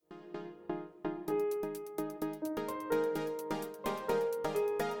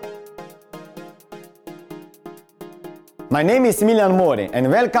My name is Smiljan Mori and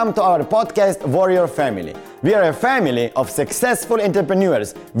welcome to our podcast Warrior Family. We are a family of successful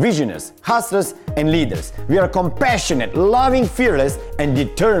entrepreneurs, visionaries, hustlers, and leaders. We are compassionate, loving, fearless, and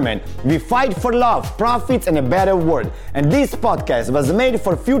determined. We fight for love, profits, and a better world. And this podcast was made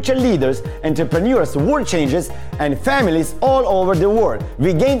for future leaders, entrepreneurs, world changers, and families all over the world.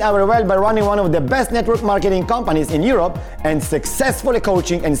 We gained our wealth by running one of the best network marketing companies in Europe and successfully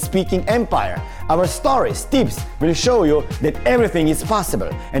coaching and speaking empire. Our stories, tips will show you that everything is possible.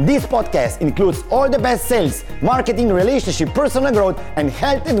 And this podcast includes all the best sales, marketing, relationship, personal growth, and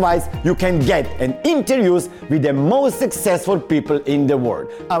health advice you can get and interviews with the most successful people in the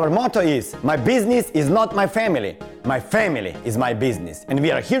world. Our motto is, my business is not my family is my business. And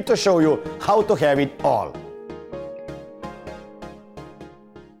we are here to show you how to have it all.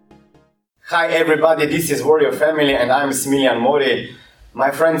 Hi everybody, this is Warrior Family and I'm Smiljan Mori. My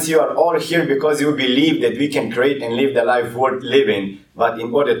friends, you are all here because you believe that we can create and live the life worth living. But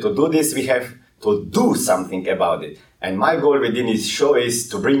in order to do this, we have to do something about it. And my goal within this show is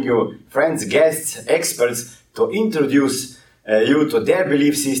to bring you friends, guests, experts to introduce you to their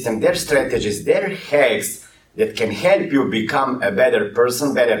belief system, their strategies, their hacks that can help you become a better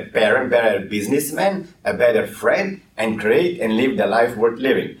person, better parent, better businessman, a better friend, and create and live the life worth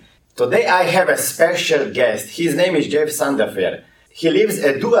living. Today I have a special guest. His name is Jeff Sandafer. He lives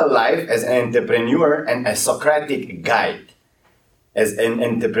a dual life as an entrepreneur and a Socratic guide. As an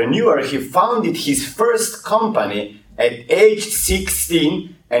entrepreneur, he founded his first company at age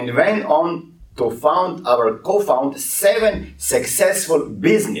 16 and went on to co-found 7 successful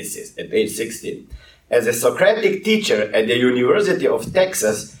businesses at age 16. As a Socratic teacher at the University of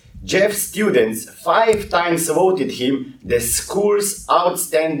Texas, Jeff's students 5 times voted him the school's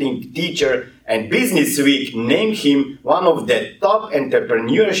outstanding teacher, and Business Week named him one of the top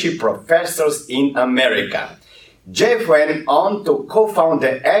entrepreneurship professors in America. Jeff went on to co-found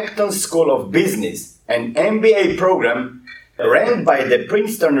the Acton School of Business, an MBA program ranked by the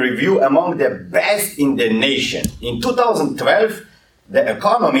Princeton Review among the best in the nation. In 2012, The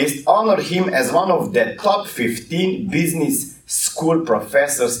Economist honored him as one of the top 15 business school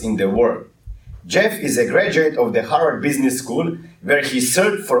professors in the world. Jeff is a graduate of the Harvard Business School, where he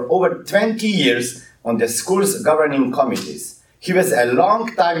served for over 20 years on the school's governing committees. He was a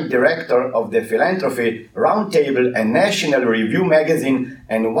long-time director of the Philanthropy Roundtable and National Review magazine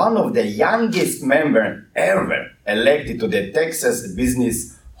and one of the youngest members ever elected to the Texas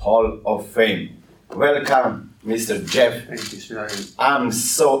Business Hall of Fame. Welcome, Mr. Jeff. Thank you, Smiljan. I'm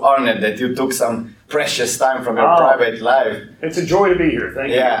so honored that you took some precious time from your private life. It's a joy to be here. Thank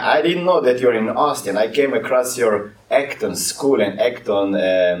you. Yeah, I didn't know that you're in Austin. I came across your Acton School and Acton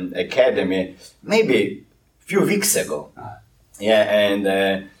Academy maybe a few weeks ago. Yeah,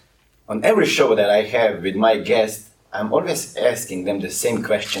 and on every show that I have with my guests, I'm always asking them the same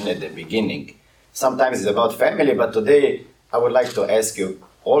question at the beginning. Sometimes it's about family, but today I would like to ask you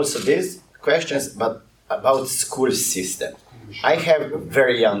also these questions, but about school system. I have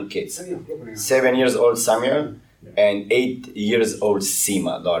very young kids, 7 years old Samuel and 8 years old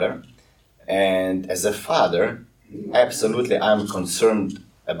Sima, daughter. And as a father, absolutely I'm concerned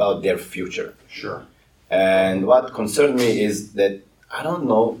about their future. Sure. And what concerned me is that I don't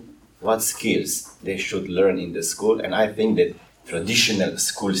know what skills they should learn in the school, and I think that traditional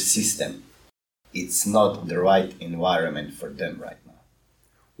school system, it's not the right environment for them right now.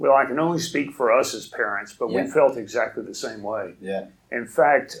 Well, I can only speak for us as parents, but we felt exactly the same way. Yeah. In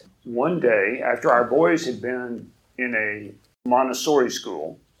fact, one day, after our boys had been in a Montessori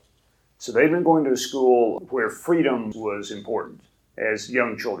school, so they'd been going to a school where freedom was important as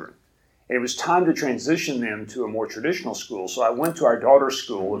young children. And it was time to transition them to a more traditional school. So I went to our daughter's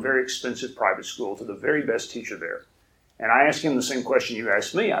school, a very expensive private school, to the very best teacher there. And I asked him the same question you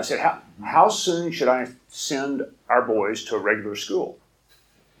asked me. I said, how soon should I send our boys to a regular school?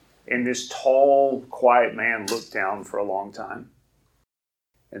 And this tall, quiet man looked down for a long time.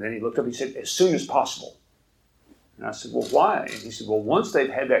 And then he looked up and he said, as soon as possible. And I said, well, why? And he said, well, once they've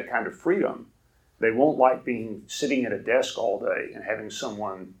had that kind of freedom, they won't like sitting at a desk all day and having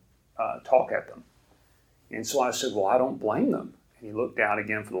someone talk at them. And so I said, well, I don't blame them. And he looked down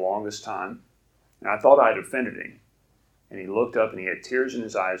again for the longest time. And I thought I'd offended him. And he looked up and he had tears in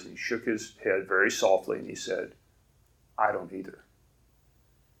his eyes and he shook his head very softly and he said, I don't either.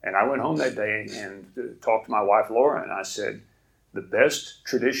 And I went home that day and talked to my wife, Laura, and I said, the best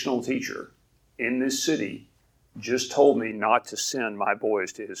traditional teacher in this city just told me not to send my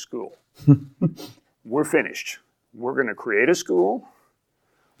boys to his school. We're finished. We're going to create a school.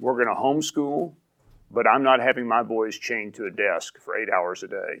 We're going to homeschool, but I'm not having my boys chained to a desk for 8 hours a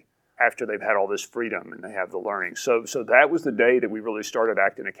day. after they've had all this freedom and they have the learning. So that was the day that we really started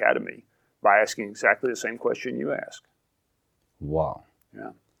Acton Academy, by asking exactly the same question you asked. Wow.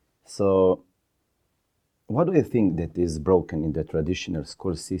 Yeah. So what do you think that is broken in the traditional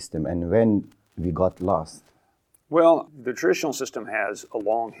school system, and when we got lost? Well, the traditional system has a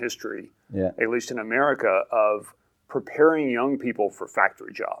long history, at least in America, of preparing young people for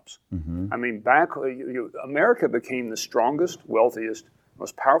factory jobs. I mean, America became the strongest, wealthiest,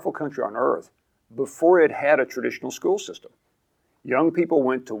 most powerful country on earth before it had a traditional school system. Young people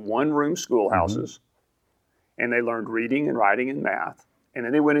went to one-room schoolhouses, and they learned reading and writing and math, and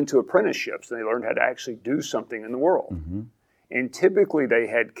then they went into apprenticeships, and they learned how to actually do something in the world. And typically they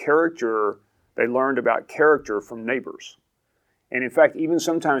had character. They learned about character from neighbors. And in fact, even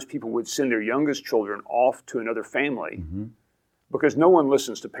sometimes people would send their youngest children off to another family because no one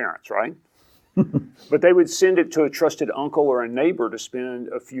listens to parents, right? But they would send it to a trusted uncle or a neighbor to spend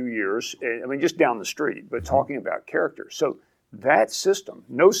a few years, I mean, just down the street, but talking about character. So that system,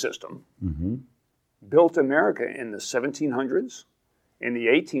 no system, built America in the 1700s, in the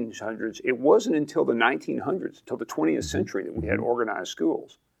 1800s. It wasn't until the 1900s, until the 20th century, that we had organized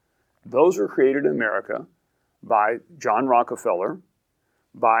schools. Those were created in America by John Rockefeller,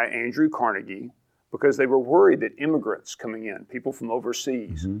 by Andrew Carnegie, because they were worried that immigrants coming in, people from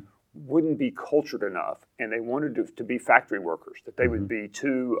overseas, wouldn't be cultured enough, and they wanted to be factory workers, that they would be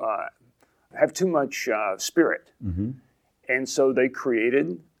have too much spirit. And so they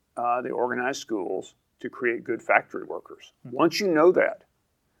created the organized schools to create good factory workers. Once you know that,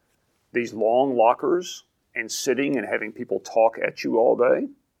 these long lockers and sitting and having people talk at you all day,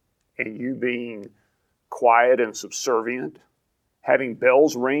 and you being quiet and subservient, having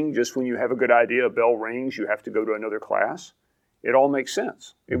bells ring just when you have a good idea, a bell rings, you have to go to another class, it all makes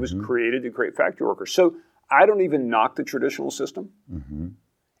sense. It was created to create factory workers. So I don't even knock the traditional system.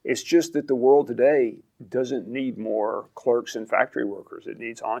 It's just that the world today doesn't need more clerks and factory workers. It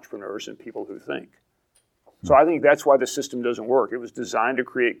needs entrepreneurs and people who think. So I think that's why the system doesn't work. It was designed to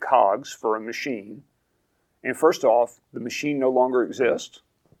create cogs for a machine. And first off, the machine no longer exists.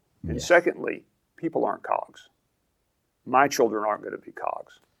 And secondly, people aren't cogs. My children aren't going to be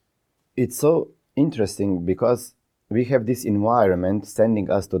cogs. It's so interesting because we have this environment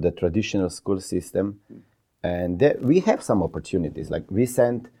sending us to the traditional school system, and we have some opportunities. Like we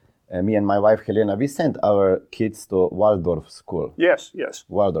sent, me and my wife Helena, we sent our kids to Waldorf school. Yes.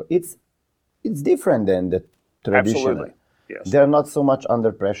 Waldorf. It's different than the traditional. Absolutely. Yes. They're not so much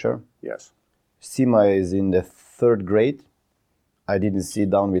under pressure. Yes. Sima is in the 3rd grade. I didn't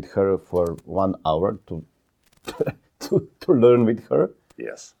sit down with her for 1 hour to learn with her.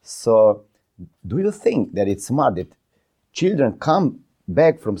 Yes. So do you think that it's smart that children come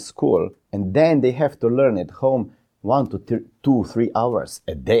back from school and then they have to learn at home 1 to 2, 3 hours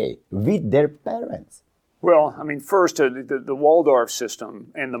a day with their parents? Well, I mean, first, the Waldorf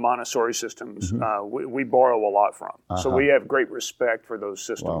system and the Montessori systems, we borrow a lot from. So we have great respect for those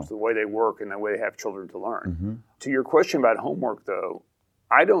systems, the way they work and the way they have children to learn. To your question about homework, though,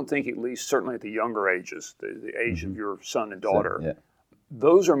 I don't think, at least certainly at the younger ages, the age of your son and daughter,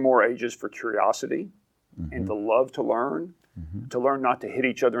 those are more ages for curiosity and the love to learn not to hit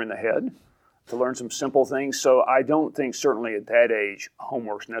each other in the head, to learn some simple things. So I don't think certainly at that age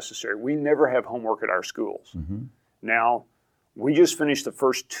homework's necessary. We never have homework at our schools. Now, we just finished the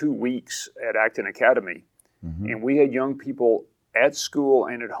first 2 weeks at Acton Academy, and we had young people at school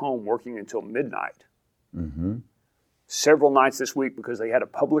and at home working until midnight. Several nights this week because they had a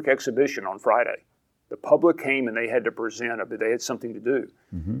public exhibition on Friday. The public came and they had to present, they had something to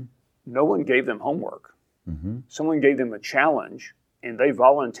do. No one gave them homework. Someone gave them a challenge, and they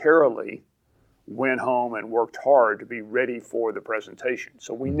voluntarily went home and worked hard to be ready for the presentation.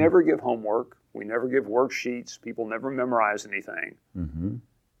 So we never give homework. We never give worksheets. People never memorize anything.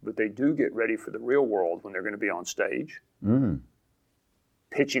 But they do get ready for the real world when they're going to be on stage,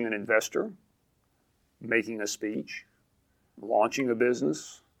 pitching an investor, making a speech, launching a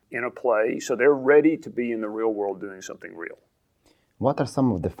business, in a play. So they're ready to be in the real world doing something real. What are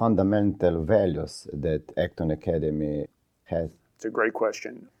some of the fundamental values that Acton Academy has? It's a great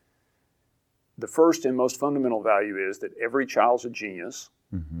question. The first and most fundamental value is that every child's a genius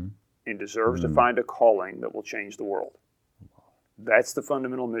and deserves to find a calling that will change the world. That's the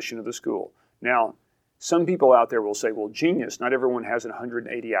fundamental mission of the school. Now, some people out there will say, well, genius, not everyone has an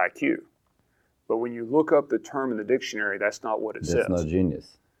 180 IQ. But when you look up the term in the dictionary, that's not what it says. That's not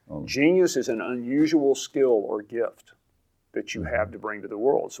genius. Genius is an unusual skill or gift that you have to bring to the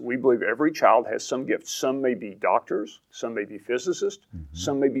world. So we believe every child has some gift. Some may be doctors, some may be physicists,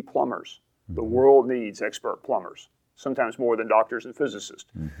 some may be plumbers. The world needs expert plumbers. sometimes more than doctors and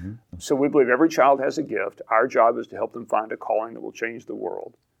physicists. So we believe every child has a gift. Our job is to help them find a calling that will change the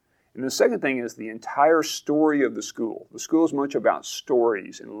world. And the second thing is the entire story of the school. The school is much about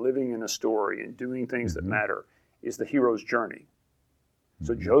stories and living in a story and doing things that matter, is the hero's journey.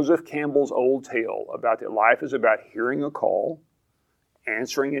 So Joseph Campbell's old tale about that life is about hearing a call,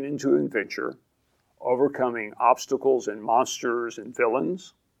 answering it into an adventure, overcoming obstacles and monsters and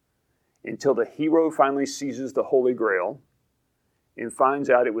villains, until the hero finally seizes the Holy Grail and finds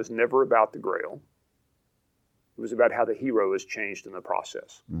out it was never about the Grail. It was about how the hero is changed in the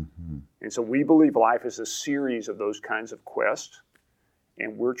process. And so we believe life is a series of those kinds of quests,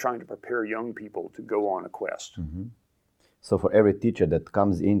 and we're trying to prepare young people to go on a quest. So for every teacher that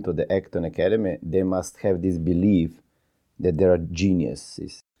comes into the Acton Academy, they must have this belief that there are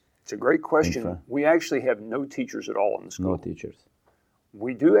geniuses. It's a great question. We actually have no teachers at all in the school. No teachers.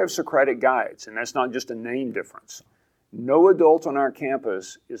 We do have Socratic guides, and that's not just a name difference. No adult on our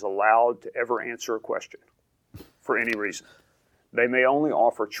campus is allowed to ever answer a question for any reason. They may only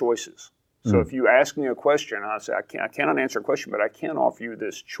offer choices. So if you ask me a question, I'll say, I cannot answer a question, but I can offer you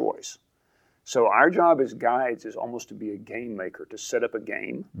this choice. So our job as guides is almost to be a game maker, to set up a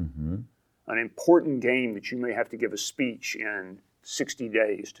game, an important game that you may have to give a speech in 60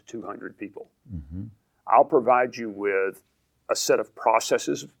 days to 200 people. I'll provide you with a set of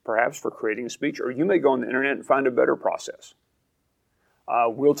processes, perhaps, for creating a speech, or you may go on the internet and find a better process.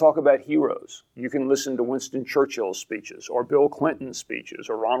 We'll talk about heroes. You can listen to Winston Churchill's speeches, or Bill Clinton's speeches,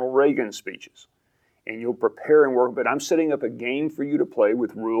 or Ronald Reagan's speeches, and you'll prepare and work. But I'm setting up a game for you to play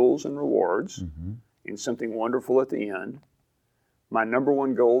with rules and rewards and something wonderful at the end. My number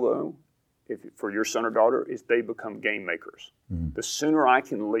one goal, though, for your son or daughter, is they become game makers. The sooner I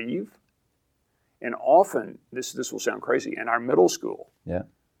can leave, and often, this will sound crazy, in our middle school,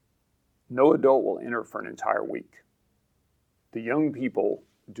 no adult will enter for an entire week. The young people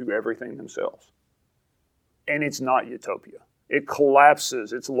do everything themselves. And it's not utopia. It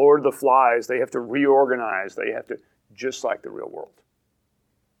collapses. It's Lord of the Flies. They have to reorganize. They have to, just like the real world.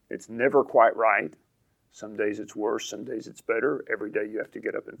 It's never quite right. Some days it's worse. Some days it's better. Every day you have to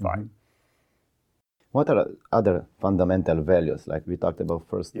get up and fight. What are other fundamental values, like we talked about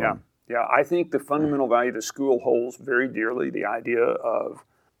first one? Yeah, I think the fundamental value the school holds very dearly, the idea of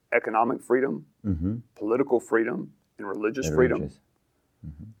economic freedom, political freedom, and religious freedom.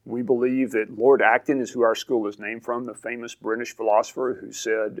 We believe that Lord Acton is who our school is named from, the famous British philosopher who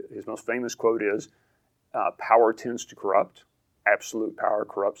said, his most famous quote is, power tends to corrupt. Absolute power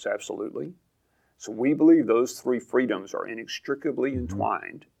corrupts absolutely. So we believe those three freedoms are inextricably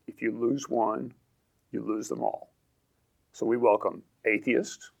entwined. If you lose one, you lose them all. So we welcome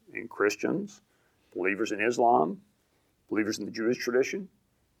atheists and Christians, believers in Islam, believers in the Jewish tradition,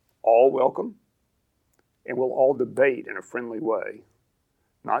 all welcome. And we'll all debate in a friendly way.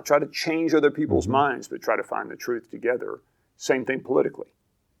 Not try to change other people's minds, but try to find the truth together. Same thing politically.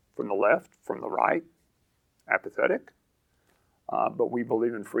 From the left, from the right, apathetic. But we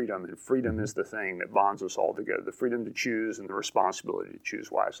believe in freedom, and freedom is the thing that bonds us all together. The freedom to choose and the responsibility to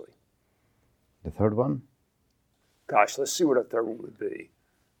choose wisely. The third one? Gosh, let's see what a third one would be.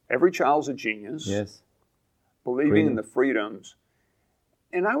 Every child's a genius. Yes. Believing in the freedoms.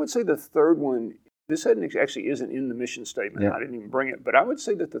 And I would say the third one, this actually isn't in the mission statement. I didn't even bring it. But I would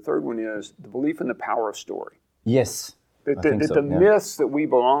say that the third one is the belief in the power of story. Yes. The myths that we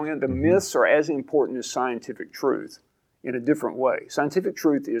belong in, the myths are as important as scientific truth in a different way. Scientific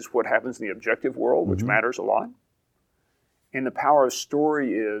truth is what happens in the objective world, which matters a lot. And the power of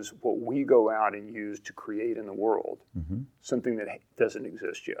story is what we go out and use to create in the world, something that doesn't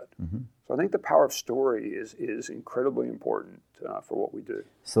exist yet. So I think the power of story is incredibly important for what we do.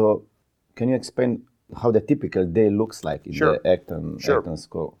 So can you explain how the typical day looks like in the Acton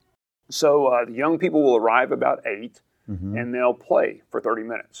School? So the young people will arrive about 8, and they'll play for 30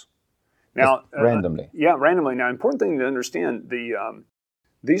 minutes. Now, randomly. Randomly. Now, important thing to understand,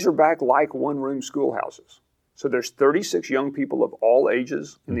 these are back like one-room schoolhouses. So there's 36 young people of all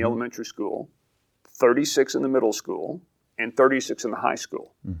ages in the elementary school, 36 in the middle school, and 36 in the high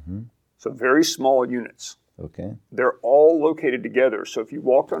school. So very small units. Okay. They're all located together. So if you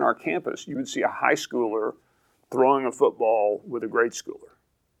walked on our campus, you would see a high schooler throwing a football with a grade schooler.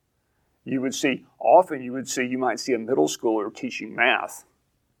 You might see a middle schooler teaching math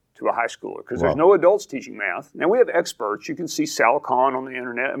to a high schooler, because there's no adults teaching math. Now we have experts. You can see Sal Khan on the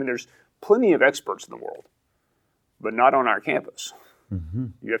internet. I mean, there's plenty of experts in the world, but not on our campus.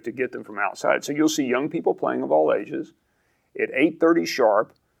 You have to get them from outside. So you'll see young people playing of all ages. At 8:30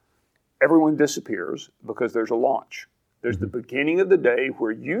 sharp, everyone disappears because there's a launch. There's the beginning of the day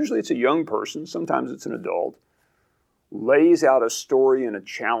where usually it's a young person, sometimes it's an adult, lays out a story and a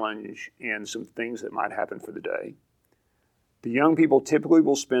challenge and some things that might happen for the day. The young people typically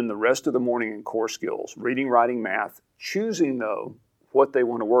will spend the rest of the morning in core skills, reading, writing, math, choosing, though, what they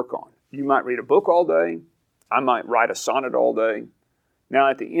want to work on. You might read a book all day. I might write a sonnet all day. Now,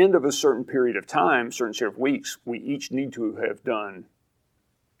 at the end of a certain period of time, certain set of weeks, we each need to have done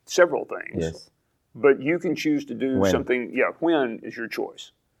several things. Yes. But you can choose to do When? something, when is your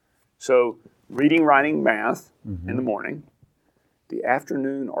choice. So reading, writing, math in the morning. The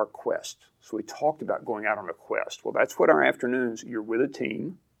afternoon are quests. So we talked about going out on a quest. Well, that's what our afternoons, you're with a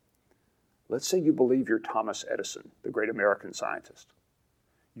team. Let's say you believe you're Thomas Edison, the great American scientist.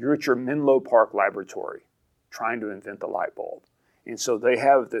 You're at your Menlo Park laboratory trying to invent the light bulb. And so they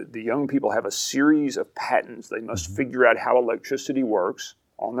have, the young people have a series of patents. They must figure out how electricity works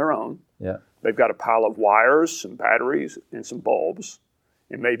on their own. Yeah. They've got a pile of wires, some batteries, and some bulbs,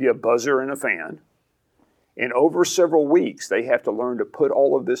 and maybe a buzzer and a fan. And over several weeks, they have to learn to put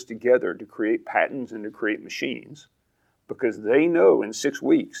all of this together to create patents and to create machines, because they know in 6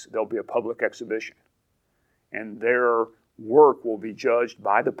 weeks there'll be a public exhibition. And their work will be judged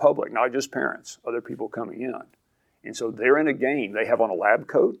by the public, not just parents, other people coming in. And so they're in a game. They have on a lab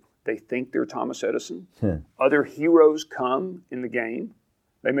coat. They think they're Thomas Edison. Other heroes come in the game.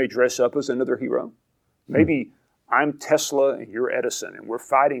 They may dress up as another hero. Maybe I'm Tesla and you're Edison, and we're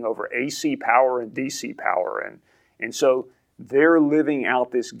fighting over AC power and DC power. And so they're living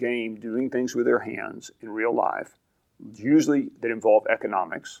out this game, doing things with their hands in real life, usually that involve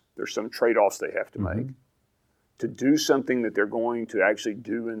economics. There's some trade-offs they have to make to do something that they're going to actually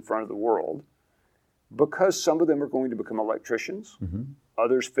do in front of the world, because some of them are going to become electricians,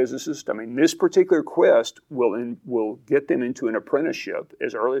 others physicists. I mean, this particular quest will get them into an apprenticeship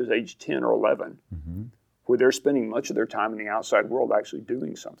as early as age 10 or 11, where they're spending much of their time in the outside world actually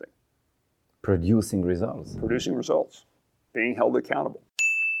doing something. Producing results. Producing results, being held accountable.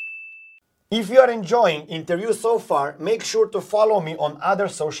 If you are enjoying interviews so far, make sure to follow me on other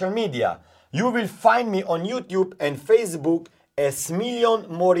social media. You will find me on YouTube and Facebook as Smilion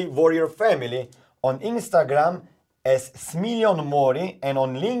Mori Warrior Family, on Instagram as Smilion Mori, and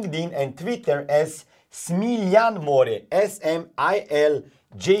on LinkedIn and Twitter as Smiljan Mori,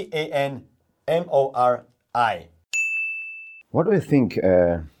 SMILJANMORI. What do you think,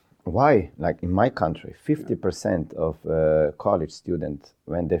 why, like in my country, 50% of college students,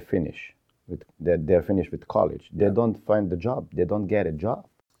 when they finish, they're finished with college, they don't find the job, they don't get a job.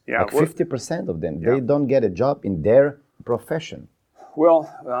 Yeah, like 50% of them, they don't get a job in their profession. Well,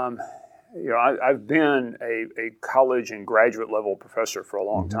 I've been a college and graduate level professor for a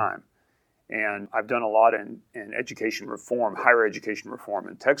long time. And I've done a lot in education reform, higher education reform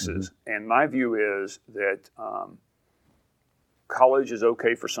in Texas. And my view is that college is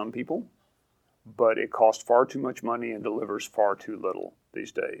okay for some people, but it costs far too much money and delivers far too little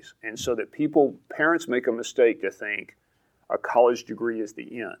these days. And so that parents make a mistake to think a college degree is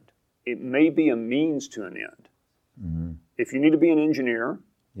the end. It may be a means to an end. If you need to be an engineer,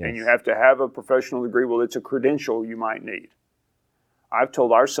 and you have to have a professional degree, well, it's a credential you might need. I've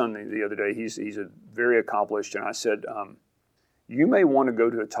told our son the other day, he's a very accomplished, and I said, you may want to go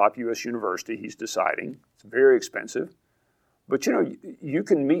to a top U.S. university, he's deciding. It's very expensive. But, you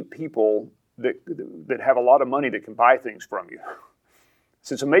can meet people that have a lot of money that can buy things from you.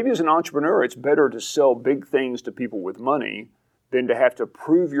 So maybe as an entrepreneur, it's better to sell big things to people with money than to have to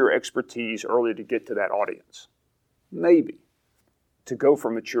prove your expertise early to get to that audience. Maybe. To go for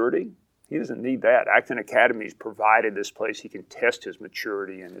maturity, he doesn't need that. Acton Academy's provided this place he can test his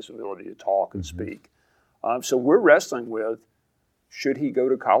maturity and his ability to talk and speak. So we're wrestling with, should he go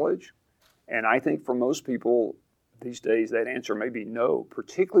to college? And I think for most people these days, that answer may be no,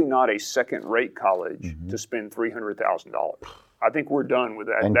 particularly not a second-rate college to spend $300,000. I think we're done with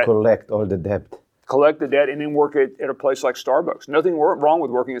that. And collect all the debt. Collect the debt and then work at a place like Starbucks. Nothing wrong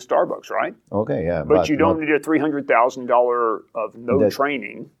with working at Starbucks, right? Okay, yeah. But you don't need a $300,000 of no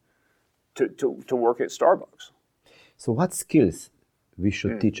training to work at Starbucks. So what skills we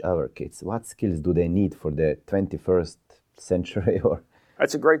should teach our kids? What skills do they need for the 21st century? Or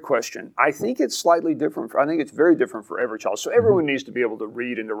That's a great question. I think it's slightly different. I think it's very different for every child. So everyone needs to be able to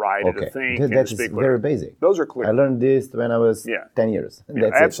read and to write and to think and to speak. That's very basic. Those are clear. I learned this when I was 10 years.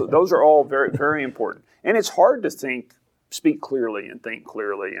 That's absolutely. Those are all very, very important. And it's hard to speak clearly and think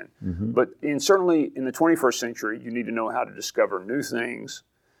clearly. But certainly in the 21st century, you need to know how to discover new things.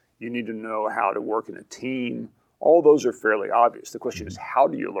 You need to know how to work in a team. All those are fairly obvious. The question is, how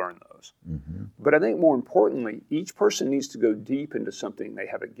do you learn those? But I think more importantly, each person needs to go deep into something they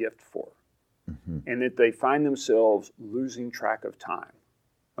have a gift for, and that they find themselves losing track of time.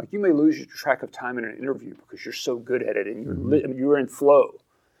 Like you may lose your track of time in an interview because you're so good at it and you're in flow.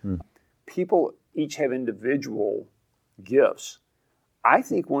 People each have individual gifts. I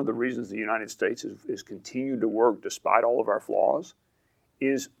think one of the reasons the United States is continued to work despite all of our flaws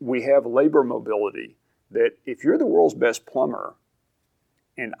is we have labor mobility that if you're the world's best plumber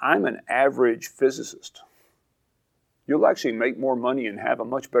and I'm an average physicist, you'll actually make more money and have a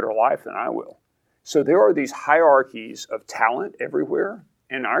much better life than I will. So there are these hierarchies of talent everywhere,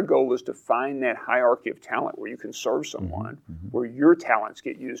 and our goal is to find that hierarchy of talent where you can serve someone, where your talents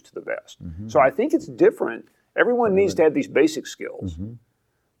get used to the best. So I think it's different. Everyone needs to have these basic skills,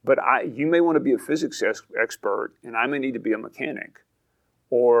 but you may want to be a physics expert, and I may need to be a mechanic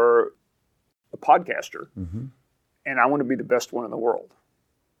or a podcaster, and I want to be the best one in the world.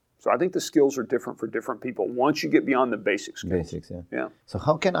 So I think the skills are different for different people once you get beyond the basic skills. Basics, yeah. So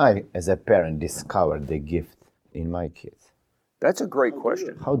how can I, as a parent, discover the gift in my kids? That's a great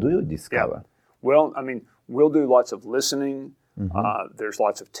question. How do you discover? Yeah. Well, I mean, we'll do lots of listening. There's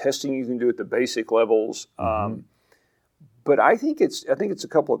lots of testing you can do at the basic levels. But I think it's a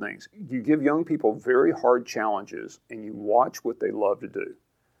couple of things. You give young people very hard challenges, and you watch what they love to do.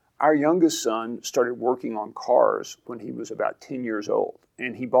 Our youngest son started working on cars when he was about 10 years old,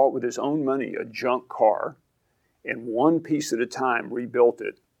 and he bought with his own money a junk car, and one piece at a time rebuilt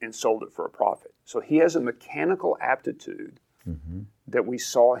it and sold it for a profit. So he has a mechanical aptitude that we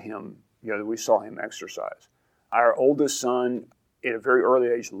saw him exercise. Our oldest son, at a very early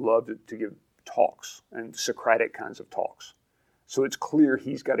age, loved to give talks and Socratic kinds of talks. So it's clear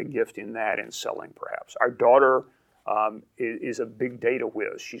he's got a gift in that and selling, perhaps. Our daughter is a big data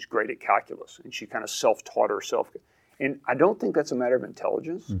whiz. She's great at calculus, and she kind of self-taught herself. And I don't think that's a matter of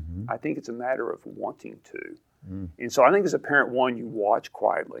intelligence. I think it's a matter of wanting to. And so I think as a parent, one, you watch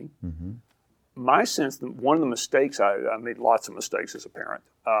quietly. My sense, one of the mistakes, I made lots of mistakes as a parent,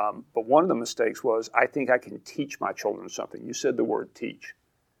 but one of the mistakes was I think I can teach my children something. You said the word teach.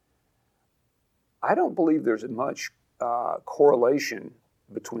 I don't believe there's much correlation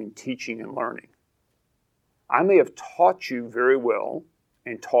between teaching and learning. I may have taught you very well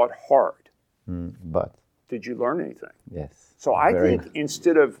and taught hard. But did you learn anything? Yes. So I think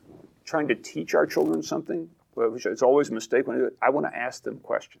instead of trying to teach our children something, which is always a mistake when I do it, I want to ask them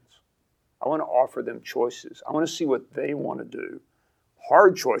questions. I want to offer them choices. I want to see what they want to do.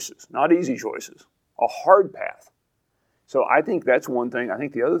 Hard choices, not easy choices. A hard path. So I think that's one thing. I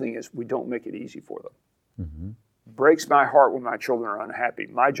think the other thing is we don't make it easy for them. Breaks my heart when my children are unhappy.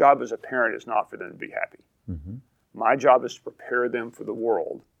 My job as a parent is not for them to be happy. My job is to prepare them for the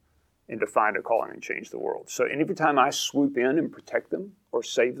world and to find a calling and change the world. So every time I swoop in and protect them or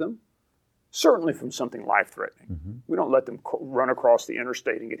save them, certainly from something life-threatening. We don't let them run across the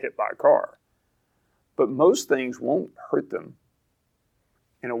interstate and get hit by a car. But most things won't hurt them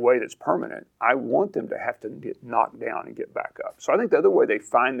in a way that's permanent. I want them to have to get knocked down and get back up. So I think the other way they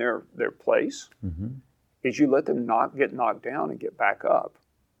find their place is you let them get knocked down and get back up.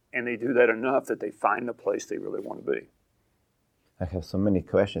 And they do that enough that they find the place they really want to be. I have so many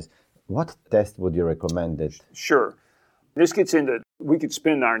questions. What test would you recommend? Sure. This gets into, we could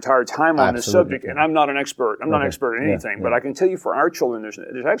spend our entire time on this subject, and I'm not an expert. I'm not an expert in anything, but I can tell you for our children, there's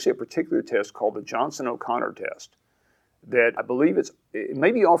actually a particular test called the Johnson-O'Connor test that I believe it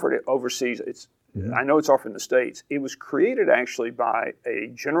may be offered overseas. I know it's offered in the States. It was created actually by a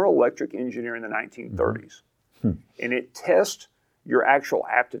General Electric engineer in the 1930s, and it tests your actual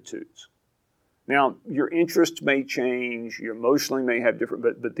aptitudes. Now, your interests may change, you emotionally may have different,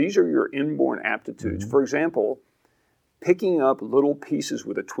 but these are your inborn aptitudes. For example, picking up little pieces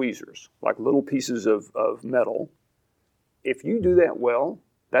with the tweezers, like little pieces of metal, if you do that well,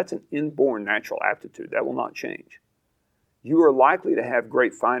 that's an inborn natural aptitude. That will not change. You are likely to have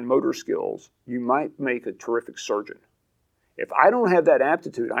great fine motor skills. You might make a terrific surgeon. If I don't have that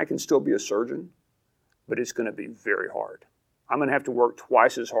aptitude, I can still be a surgeon, but it's going to be very hard. I'm going to have to work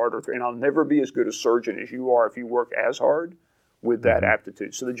twice as hard, and I'll never be as good a surgeon as you are if you work as hard with that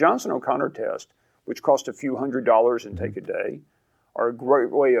aptitude. So the Johnson-O'Connor test, which cost a few $100s and take a day, are a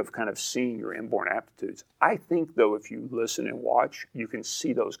great way of kind of seeing your inborn aptitudes. I think, though, if you listen and watch, you can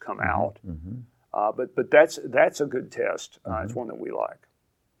see those come out. But that's a good test. It's one that we like.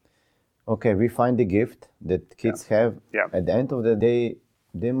 Okay, we find the gift that kids have. At the end of the day,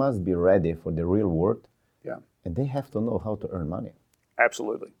 they must be ready for the real world. And they have to know how to earn money.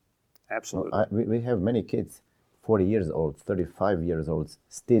 Absolutely. We have many kids, 40 years old, 35 years old,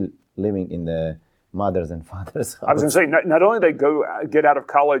 still living in the mothers and fathers' house. I was going to say, not only they get out of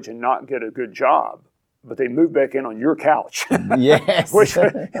college and not get a good job, but they move back in on your couch. Yes.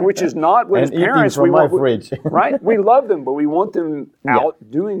 which is not what and as parents eating from my fridge. Right? We love them, but we want them out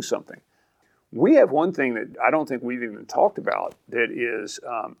doing something. We have one thing that I don't think we've even talked about that is,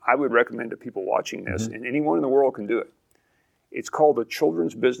 I would recommend to people watching this, and anyone in the world can do it. It's called the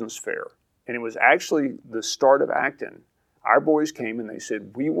Children's Business Fair. And it was actually the start of Acton. Our boys came and they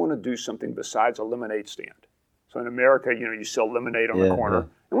said, we want to do something besides a lemonade stand. So in America, you sell lemonade on the corner.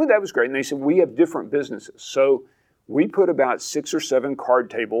 And that was great. And they said, we have different businesses. So we put about 6 or 7 card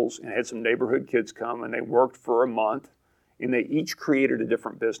tables and had some neighborhood kids come, and they worked for a month, and they each created a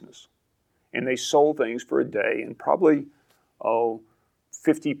different business. And they sold things for a day, and probably,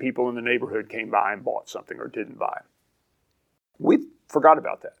 50 people in the neighborhood came by and bought something or didn't buy. We forgot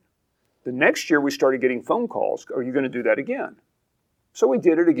about that. The next year, we started getting phone calls. Are you going to do that again? So we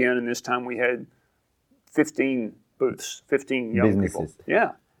did it again, and this time we had 15 booths, 15 young businesses. People.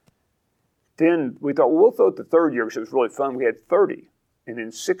 Yeah. Then we thought, well, we'll throw it the third year because it was really fun. We had 30 and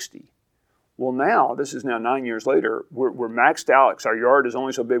then 60. Well, now, this is now 9 years later, we're maxed out because our yard is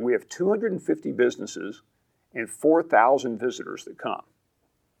only so big. We have 250 businesses and 4,000 visitors that come.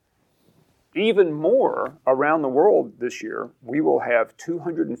 Even more around the world this year, we will have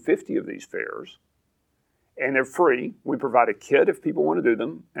 250 of these fairs, and they're free. We provide a kit if people want to do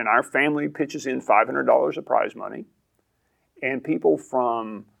them, and our family pitches in $500 of prize money. And people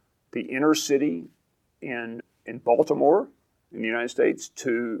from the inner city in Baltimore, in the United States,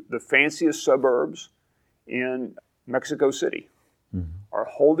 to the fanciest suburbs in Mexico City are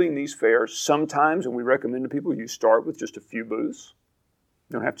holding these fairs. Sometimes, and we recommend to people, you start with just a few booths.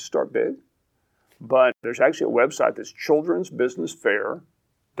 You don't have to start big. But there's actually a website that's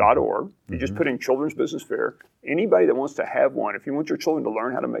childrensbusinessfair.org. You just put in Children's Business Fair. Anybody that wants to have one, if you want your children to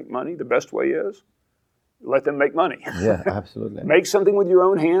learn how to make money, the best way is let them make money. Yeah, absolutely. Make something with your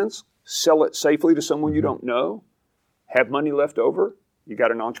own hands, sell it safely to someone you don't know, have money left over, you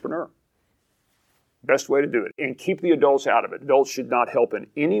got an entrepreneur. Best way to do it. And keep the adults out of it. Adults should not help in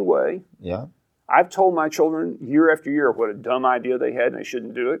any way. Yeah. I've told my children year after year what a dumb idea they had and they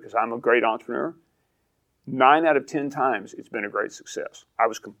shouldn't do it because I'm a great entrepreneur. 9 out of 10 times, it's been a great success. I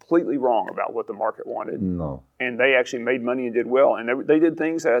was completely wrong about what the market wanted. No. And they actually made money and did well. And they did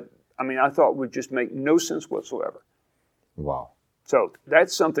things that, I thought would just make no sense whatsoever. Wow. So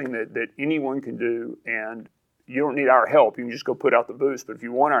that's something that anyone can do. And you don't need our help. You can just go put out the booths. But if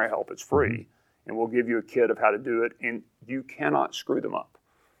you want our help, it's free. And we'll give you a kit of how to do it. And you cannot screw them up.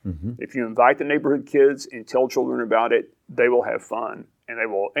 If you invite the neighborhood kids and tell children about it, they will have fun.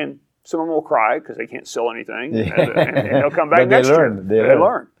 And some of them will cry because they can't sell anything, and they'll come back next year. They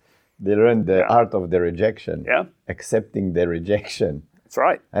learn. They learn the art of the rejection. Yeah. Accepting the rejection. That's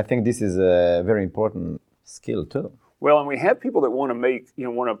right. I think this is a very important skill too. Well, and we have people that want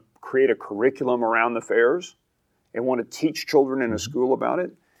to create a curriculum around the fairs and want to teach children in a school about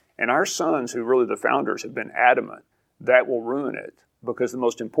it. And our sons, who really the founders, have been adamant that will ruin it. Because the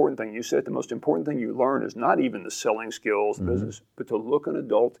most important thing you learn is not even the selling skills, business, but to look an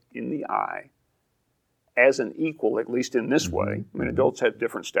adult in the eye as an equal, at least in this way. Adults have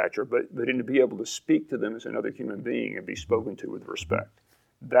different stature, but to be able to speak to them as another human being and be spoken to with respect.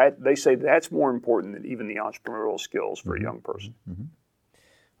 That they say that's more important than even the entrepreneurial skills for a young person.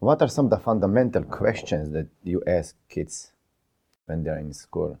 What are some of the fundamental questions that you ask kids when they're in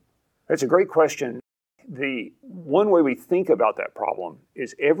school? That's a great question. The one way we think about that problem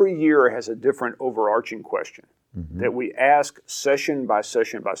is every year has a different overarching question that we ask session by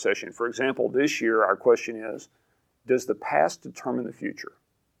session by session. For example, this year our question is, does the past determine the future?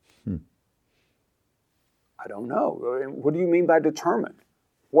 I don't know. What do you mean by determine?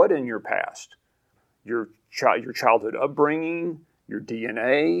 What in your past? Your childhood upbringing, your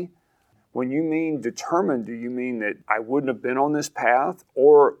DNA? When you mean determined, do you mean that I wouldn't have been on this path,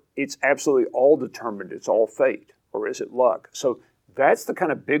 or it's absolutely all determined, it's all fate, or is it luck? So that's the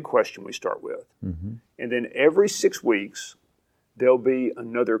kind of big question we start with. And then every 6 weeks, there'll be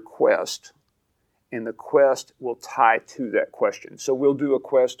another quest, and the quest will tie to that question. So we'll do a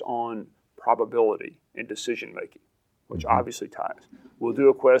quest on probability and decision making, which obviously ties. We'll do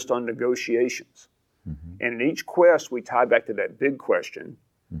a quest on negotiations. And in each quest, we tie back to that big question,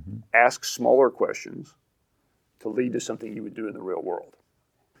 ask smaller questions to lead to something you would do in the real world.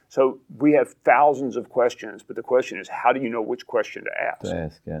 So we have thousands of questions, but the question is, how do you know which question to ask?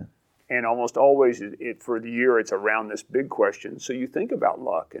 And almost always, for the year, it's around this big question. So you think about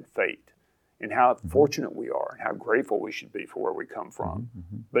luck and fate and how fortunate we are and how grateful we should be for where we come from,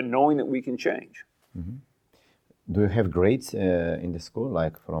 but knowing that we can change. Do you have grades in the school,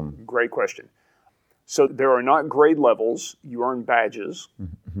 like from? Great question. So there are not grade levels. You earn badges.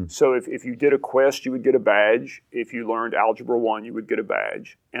 So if you did a quest, you would get a badge. If you learned Algebra 1, you would get a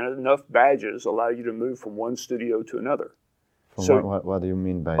badge. And enough badges allow you to move from one studio to another. What do you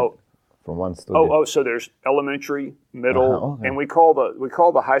mean by from one studio? So there's elementary, middle, and we call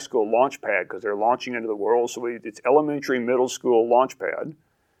the high school launch pad because they're launching into the world. So it's elementary, middle school launch pad.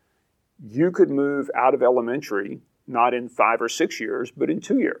 You could move out of elementary not in 5 or 6 years, but in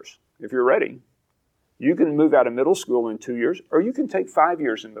 2 years if you're ready. You can move out of middle school in 2 years, or you can take 5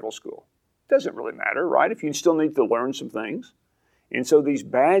 years in middle school. Doesn't really matter, right? If you still need to learn some things. And so these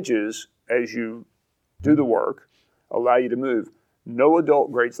badges, as you do the work, allow you to move. No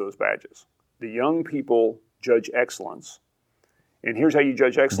adult grades those badges. The young people judge excellence. And here's how you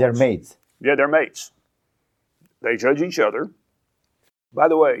judge excellence. They're mates. Yeah, they're mates. They judge each other. By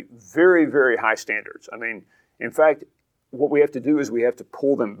the way, very, very high standards. I mean, in fact, what we have to do is we have to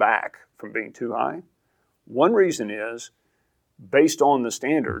pull them back from being too high. One reason is, based on the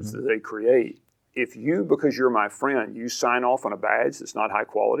standards that they create, if you, because you're my friend, you sign off on a badge that's not high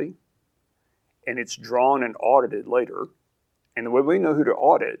quality, and it's drawn and audited later, and the way we know who to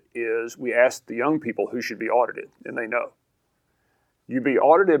audit is we ask the young people who should be audited, and they know. You'd be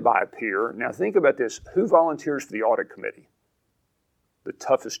audited by a peer. Now think about this. Who volunteers for the audit committee? The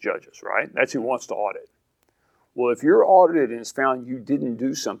toughest judges, right? That's who wants to audit. Well, if you're audited and it's found you didn't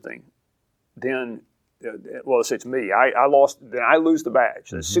do something, then, well, let's say it's me. I lost, then I lose the badge.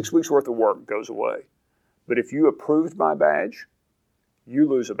 That's 6 weeks worth of work goes away. But if you approved my badge, you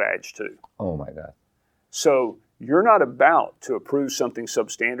lose a badge too. Oh my God. So you're not about to approve something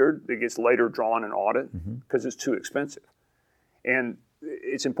substandard that gets later drawn in audit because it's too expensive. And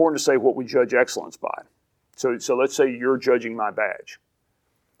it's important to say what we judge excellence by. So let's say you're judging my badge.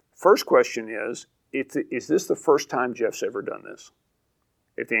 First question is this the first time Jeff's ever done this?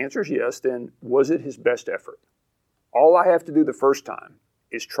 If the answer is yes, then was it his best effort? All I have to do the first time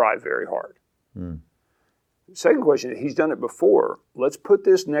is try very hard. Second question, he's done it before. Let's put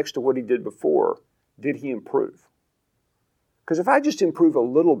this next to what he did before. Did he improve? Because if I just improve a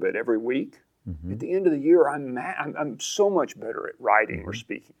little bit every week, at the end of the year, I'm so much better at writing or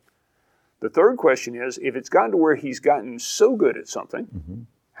speaking. The third question is, if it's gotten to where he's gotten so good at something,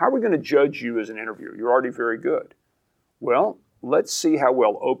 how are we going to judge you as an interviewer? You're already very good. Well, let's see how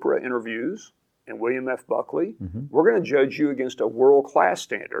well Oprah interviews and William F. Buckley. We're going to judge you against a world-class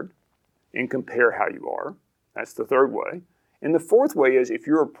standard and compare how you are. That's the third way. And the fourth way is if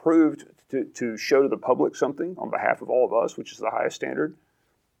you're approved to show to the public something on behalf of all of us, which is the highest standard,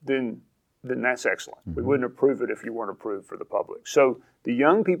 then that's excellent. We wouldn't approve it if you weren't approved for the public. So the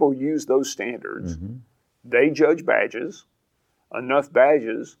young people use those standards. They judge badges. Enough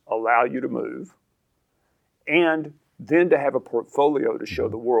badges allow you to move. And then to have a portfolio to show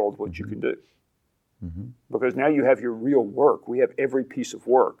the world what you can do. Because now you have your real work. We have every piece of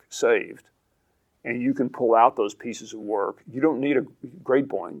work saved. And you can pull out those pieces of work. You don't need a grade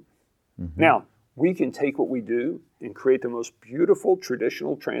point. Now, we can take what we do and create the most beautiful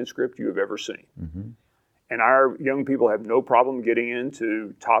traditional transcript you have ever seen. And our young people have no problem getting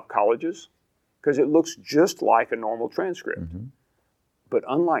into top colleges because it looks just like a normal transcript. But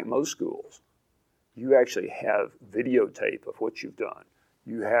unlike most schools, you actually have videotape of what you've done.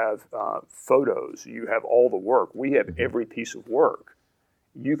 You have photos. You have all the work. We have every piece of work.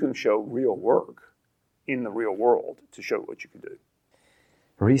 You can show real work in the real world to show what you can do.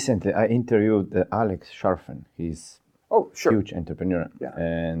 Recently, I interviewed Alex Sharfen. He's a huge entrepreneur. Yeah.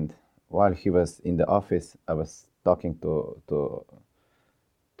 And while he was in the office, I was talking to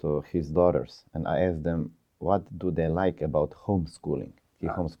his daughters, and I asked them, what do they like about homeschooling? He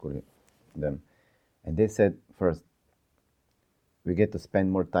homeschooling them. And they said, first, we get to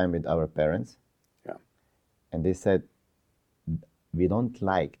spend more time with our parents. Yeah. And they said, we don't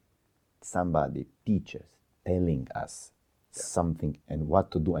like somebody, teachers, telling us something and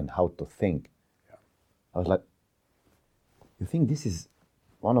what to do and how to think. Yeah. I was like, you think this is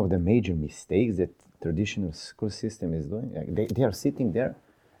one of the major mistakes that traditional school system is doing? Like they are sitting there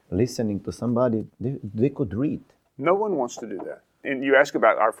listening to somebody, they could read. No one wants to do that. And you ask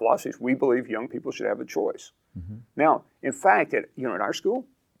about our philosophies, we believe young people should have a choice. Now, in fact, at our school,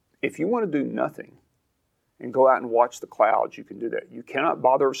 if you want to do nothing and go out and watch the clouds, you can do that. You cannot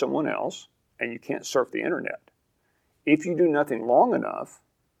bother someone else, and you can't surf the internet. If you do nothing long enough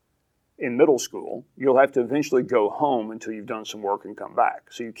in middle school, you'll have to eventually go home until you've done some work and come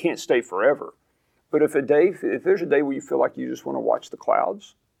back. So you can't stay forever. But if there's a day where you feel like you just want to watch the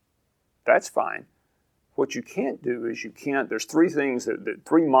clouds, that's fine. What you can't do is there's three things,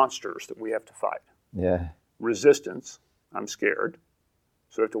 three monsters that we have to fight. Yeah. Resistance, I'm scared.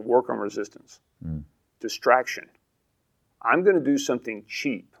 So we have to work on resistance. distraction. I'm going to do something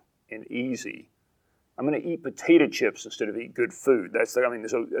cheap and easy. I'm going to eat potato chips instead of eat good food. So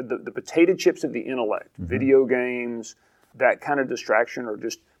the potato chips of the intellect, video games, that kind of distraction, or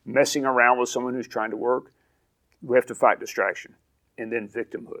just messing around with someone who's trying to work. We have to fight distraction. And then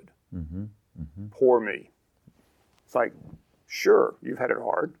victimhood. Poor me. It's like, sure, you've had it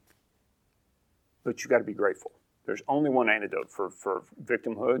hard, but you've got to be grateful. There's only one antidote for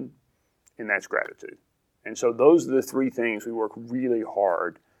victimhood, and that's gratitude. And so those are the three things we work really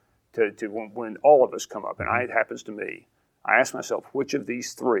hard to when all of us come up, and it happens to me, I ask myself, which of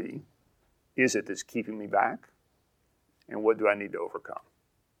these three is it that's keeping me back, and what do I need to overcome?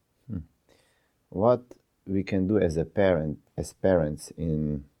 What we can do as parents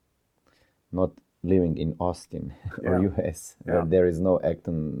in not living in Austin or US, where there is no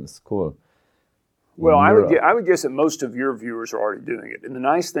Acton school. Well, I would guess that most of your viewers are already doing it. And the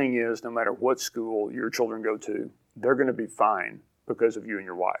nice thing is, no matter what school your children go to, they're going to be fine because of you and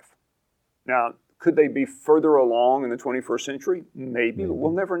your wife. Now, could they be further along in the 21st century? Maybe, but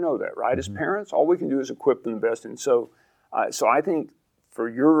we'll never know that, right? As parents, all we can do is equip them the best. And so I think for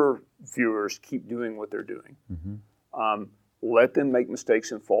your viewers, keep doing what they're doing. Let them make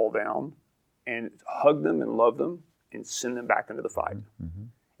mistakes and fall down, and hug them and love them and send them back into the fight.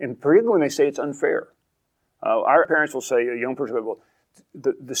 And particularly when they say it's unfair. Our parents will say, a young person will go,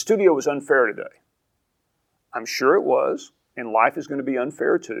 well, the studio was unfair today. I'm sure it was, and life is going to be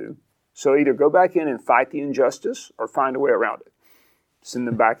unfair too. So either go back in and fight the injustice or find a way around it. Send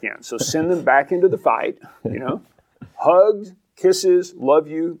them back in. So send them back into the fight, Hugs, kisses, love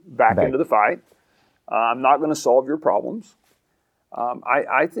you, back into the fight. I'm not going to solve your problems.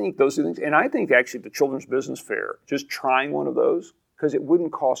 I think those are things, and I think actually the Children's Business Fair, just trying one of those, because it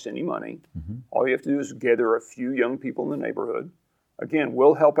wouldn't cost any money. All you have to do is gather a few young people in the neighborhood. Again,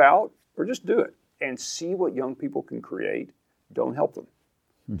 we'll help out, or just do it, and see what young people can create. Don't help them.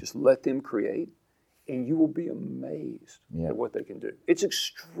 Just let them create, and you will be amazed at what they can do. It's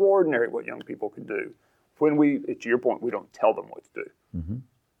extraordinary what young people can do. When to your point, we don't tell them what to do.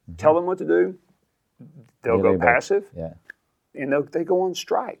 Tell them what to do, they'll go passive, and they go on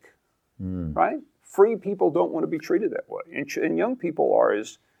strike, right? Free people don't want to be treated that way. And young people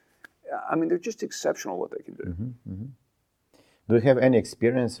they're just exceptional what they can do. Do you have any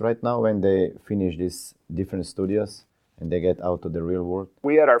experience right now when they finish these different studios and they get out to the real world?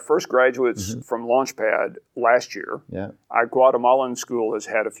 We had our first graduates from Launchpad last year. Our Guatemalan school has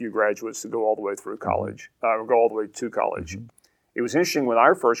had a few graduates that go all the way through college, go all the way to college. It was interesting with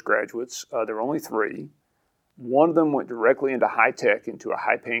our first graduates, there were only 3. One of them went directly into high tech, into a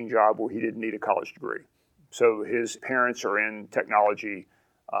high-paying job where he didn't need a college degree. So his parents are in technology,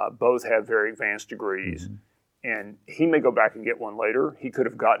 both have very advanced degrees, and he may go back and get one later. He could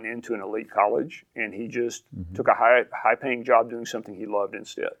have gotten into an elite college, and he just took a high-paying job doing something he loved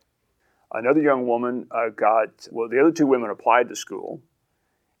instead. Another young woman the other 2 women applied to school,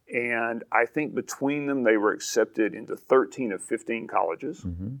 and I think between them they were accepted into 13 of 15 colleges.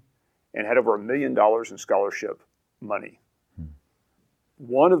 And had over $1 million in scholarship money.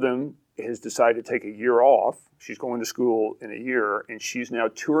 One of them has decided to take a year off. She's going to school in a year, and she's now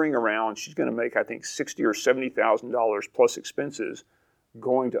touring around. She's going to make, I think, $60,000 or $70,000 plus expenses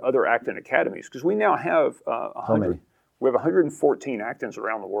going to other Acton academies, because we now have 100. We have 114 Actons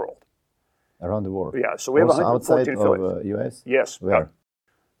around the world. Around the world. Yeah, so we have 114 affiliates. Outside of U.S. Yes. Where?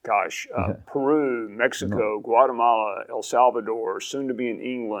 Peru, Mexico, Guatemala, El Salvador, soon to be in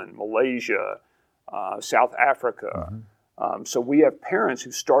England, Malaysia, South Africa. So we have parents who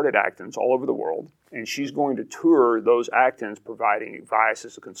started Actons all over the world, and she's going to tour those Actons providing advice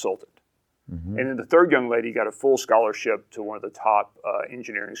as a consultant. And then the third young lady got a full scholarship to one of the top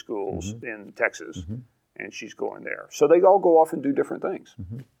engineering schools in Texas, and she's going there. So they all go off and do different things.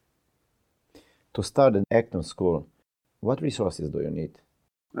 To start an Acton school, what resources do you need?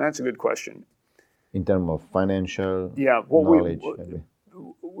 That's a good question. In terms of financial knowledge?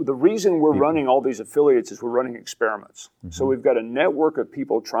 The reason we're running all these affiliates is we're running experiments. So we've got a network of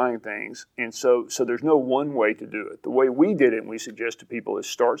people trying things, and so there's no one way to do it. The way we did it, and we suggest to people, is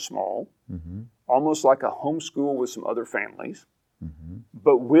start small, almost like a homeschool with some other families,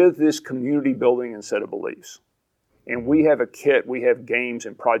 but with this community building and set of beliefs. And we have a kit, we have games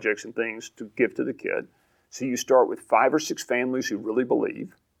and projects and things to give to the kid. So you start with 5 or 6 families who really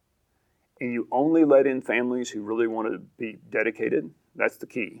believe, and you only let in families who really want to be dedicated. That's the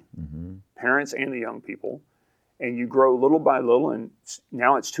key. Parents and the young people. And you grow little by little, and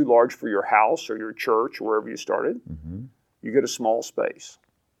now it's too large for your house or your church or wherever you started. You get a small space.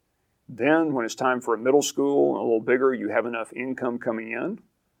 Then when it's time for a middle school and a little bigger, you have enough income coming in,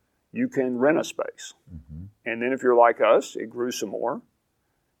 you can rent a space. And then if you're like us, it grew some more.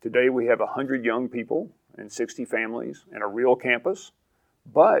 Today we have 100 young people and 60 families and a real campus.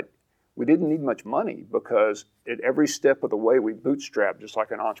 But we didn't need much money because at every step of the way we bootstrapped just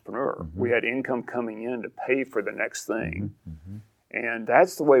like an entrepreneur. We had income coming in to pay for the next thing. And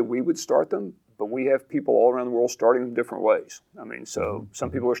that's the way we would start them. But we have people all around the world starting them different ways. I mean, so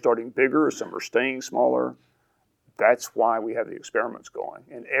some people are starting bigger, some are staying smaller. That's why we have the experiments going.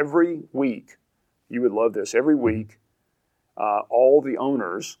 And every week, you would love this, every week, all the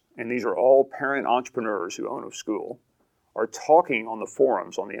owners, and these are all parent entrepreneurs who own a school, are talking on the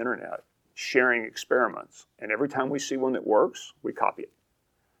forums on the internet, sharing experiments. And every time we see one that works, we copy it.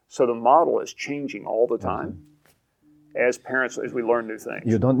 So the model is changing all the time as parents, as we learn new things.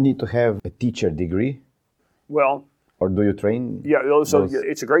 You don't need to have a teacher degree? Well, or do you train? Yeah, so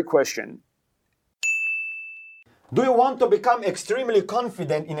it's a great question. Do you want to become extremely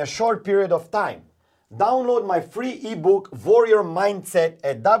confident in a short period of time? Download my free ebook, Warrior Mindset,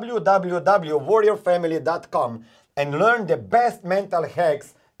 at www.warriorfamily.com and learn the best mental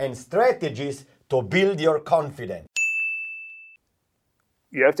hacks and strategies to build your confidence.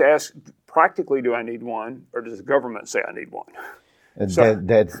 You have to ask, practically, do I need one, or does the government say I need one? That's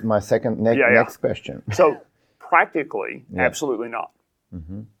my next question. So practically, absolutely not.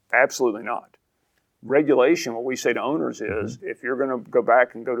 Absolutely not. Regulation, what we say to owners is, if you're going to go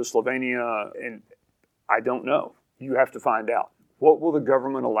back and go to Slovenia, and I don't know, you have to find out. What will the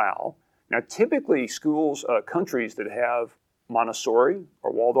government allow? Now, typically schools, countries that have Montessori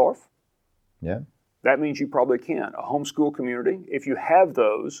or Waldorf, that means you probably can. A homeschool community, if you have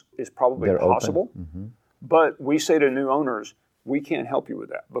those, is probably possible. But we say to new owners, we can't help you with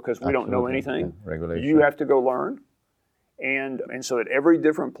that because we don't know anything. Regulation. You have to go learn. And so at every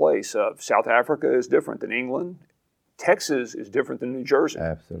different place, South Africa is different than England. Texas is different than New Jersey.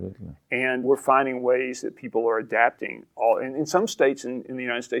 Absolutely. And we're finding ways that people are adapting. And in some states in the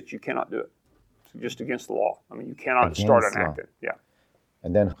United States, you cannot do it. It's just against the law. I mean, you cannot start an act. Yeah.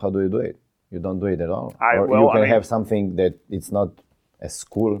 And then how do you do it? You don't do it at all. You can have something that it's not a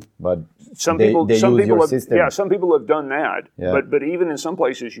school, but some people use your system. Yeah, some people have done that. Yeah. But even in some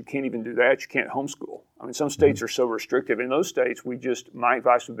places, you can't even do that. You can't homeschool. I mean, some states are so restrictive. In those states, my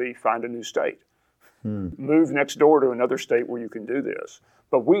advice would be find a new state. Move next door to another state where you can do this.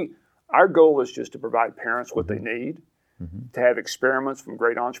 But our goal is just to provide parents what they need, to have experiments from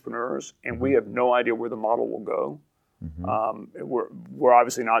great entrepreneurs, and we have no idea where the model will go. We're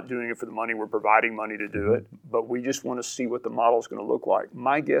obviously not doing it for the money. We're providing money to do it, but we just want to see what the model is going to look like.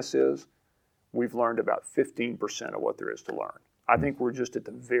 My guess is we've learned about 15% of what there is to learn. I think we're just at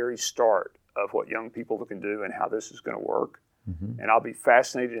the very start of what young people can do and how this is going to work. And I'll be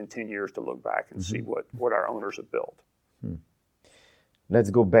fascinated in 10 years to look back and see what our owners have built. Let's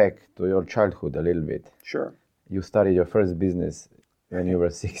go back to your childhood a little bit. Sure. You started your first business when you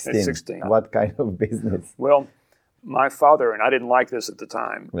were 16. At 16. What kind of business? Well, my father, and I didn't like this at the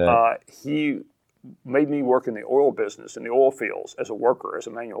time, he made me work in the oil business, in the oil fields, as a worker, as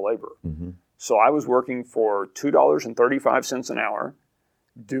a manual laborer. So I was working for $2.35 an hour,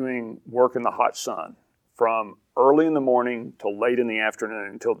 doing work in the hot sun, from early in the morning till late in the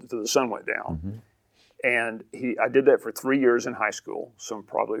afternoon until the sun went down. And I did that for 3 years in high school, so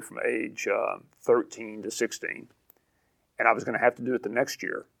probably from age 13 to 16. And I was going to have to do it the next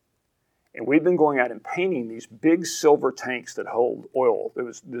year. And we'd been going out and painting these big silver tanks that hold oil.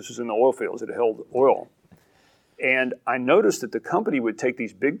 This was in the oil fields. It held oil. And I noticed that the company would take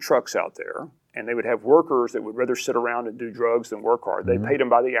these big trucks out there, and they would have workers that would rather sit around and do drugs than work hard. They paid them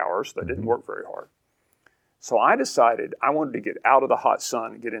by the hour, so they didn't work very hard. So I decided I wanted to get out of the hot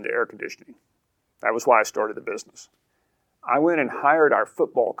sun and get into air conditioning. That was why I started the business. I went and hired our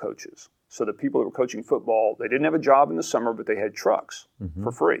football coaches. So the people that were coaching football, they didn't have a job in the summer, but they had trucks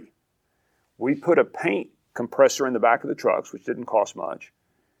for free. We put a paint compressor in the back of the trucks, which didn't cost much.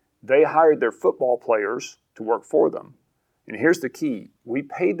 They hired their football players to work for them. And here's the key. We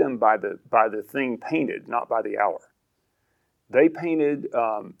paid them by the thing painted, not by the hour. They painted,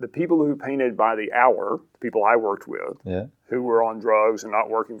 the people who painted by the hour, the people I worked with, who were on drugs and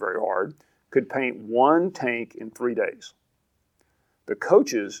not working very hard, could paint one tank in 3 days. The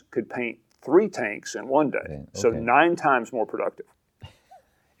coaches could paint 3 tanks in 1 day, so 9 times more productive.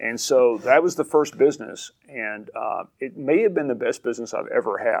 And so that was the first business, and it may have been the best business I've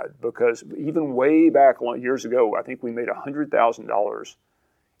ever had, because even way back years ago, I think we made $100,000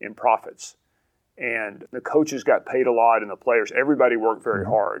 in profits. And the coaches got paid a lot, and the players, everybody worked very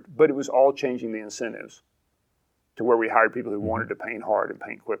hard, but it was all changing the incentives to where we hired people who wanted to paint hard and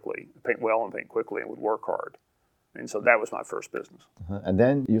paint quickly, paint well and paint quickly, and would work hard. And so that was my first business. And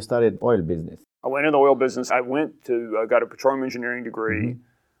then you started oil business. I went into the oil business. I got a petroleum engineering degree,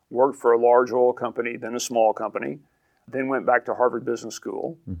 worked for a large oil company, then a small company, then went back to Harvard Business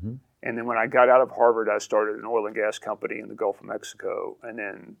School. And then when I got out of Harvard, I started an oil and gas company in the Gulf of Mexico. And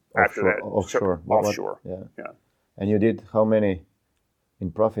then after that, offshore. Yeah. And you did how many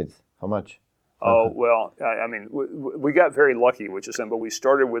in profits? How much? Oh, well, I mean, we got very lucky, which is simple. We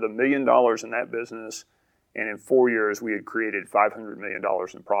started with $1 million in that business, and in 4 years, we had created $500 million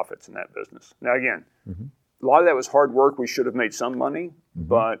in profits in that business. Now, again, a lot of that was hard work. We should have made some money,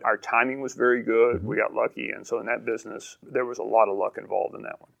 but our timing was very good. We got lucky, and so in that business, there was a lot of luck involved in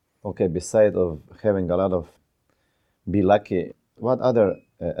that one. Okay, besides of having a lot of be lucky, what other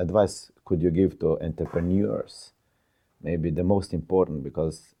advice could you give to entrepreneurs? Maybe the most important,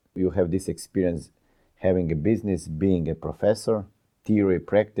 because you have this experience having a business, being a professor, theory,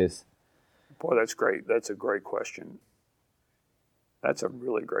 practice. Boy, that's great. That's a great question. That's a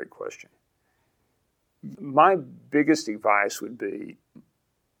really great question. My biggest advice would be,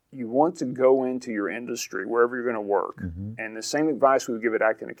 you want to go into your industry, wherever you're going to work, and the same advice we would give at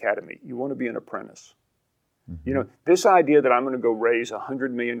Acton Academy, you want to be an apprentice. You know, this idea that I'm going to go raise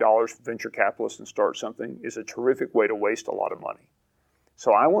 $100 million from venture capitalists and start something is a terrific way to waste a lot of money.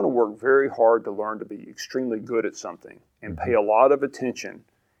 So I want to work very hard to learn to be extremely good at something and pay a lot of attention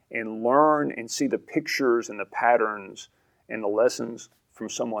and learn and see the pictures and the patterns and the lessons from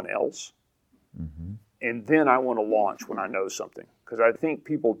someone else. And then I want to launch when I know something. Because I think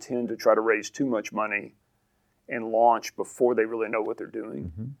people tend to try to raise too much money and launch before they really know what they're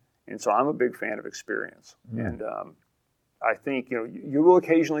doing. And so I'm a big fan of experience. And I think, you know, you will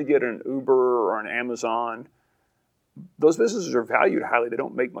occasionally get an Uber or an Amazon. Those businesses are valued highly. They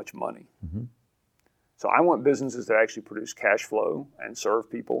don't make much money. So I want businesses that actually produce cash flow and serve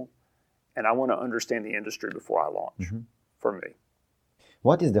people. And I want to understand the industry before I launch, for me.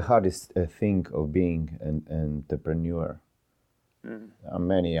 What is the hardest thing of being an entrepreneur?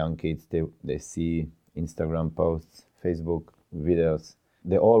 Many young kids, they see Instagram posts, Facebook videos.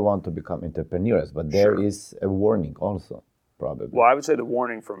 They all want to become entrepreneurs, but there is a warning also, probably. Well, I would say the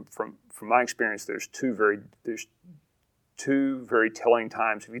warning from my experience, there's two very telling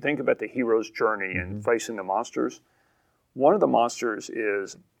times. If you think about the hero's journey and facing the monsters, one of the monsters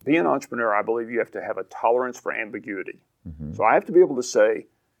is being an entrepreneur. I believe you have to have a tolerance for ambiguity. So I have to be able to say,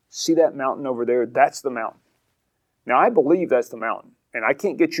 see that mountain over there? That's the mountain. Now, I believe that's the mountain, and I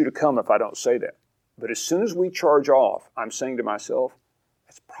can't get you to come if I don't say that. But as soon as we charge off, I'm saying to myself,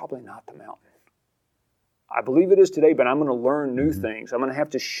 that's probably not the mountain. I believe it is today, but I'm going to learn new things. I'm going to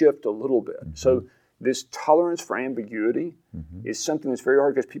have to shift a little bit. So this tolerance for ambiguity is something that's very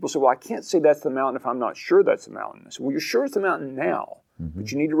hard, because people say, well, I can't say that's the mountain if I'm not sure that's the mountain. I say, well, you're sure it's the mountain now,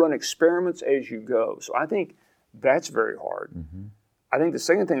 but you need to run experiments as you go. So I think that's very hard. I think the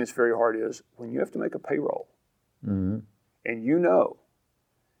second thing that's very hard is when you have to make a payroll. And you know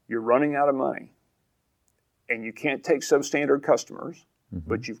you're running out of money and you can't take substandard customers,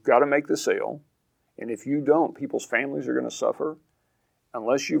 but you've got to make the sale. And if you don't, people's families are going to suffer.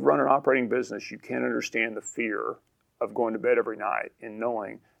 Unless you've run an operating business, you can't understand the fear of going to bed every night and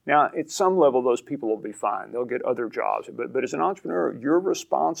knowing. Now, at some level, those people will be fine. They'll get other jobs. But as an entrepreneur, you're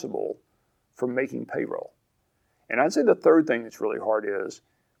responsible for making payroll. And I'd say the third thing that's really hard is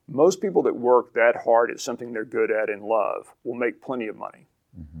most people that work that hard at something they're good at and love will make plenty of money.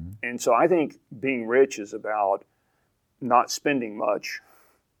 And so I think being rich is about not spending much.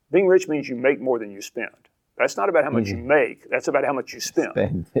 Being rich means you make more than you spend. That's not about how much you make. That's about how much you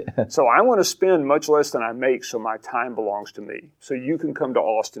spend. So I want to spend much less than I make so my time belongs to me. So you can come to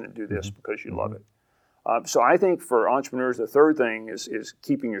Austin and do this because you love it. So I think for entrepreneurs, the third thing is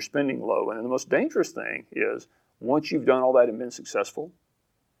keeping your spending low. And then the most dangerous thing is once you've done all that and been successful,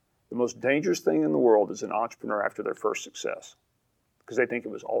 the most dangerous thing in the world is an entrepreneur after their first success, because they think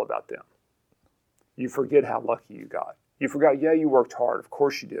it was all about them. You forget how lucky you got. You forgot, you worked hard. Of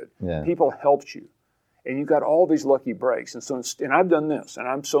course you did. People helped you. And you got all these lucky breaks. And so, and I've done this, and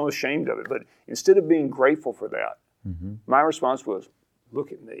I'm so ashamed of it. But instead of being grateful for that, my response was,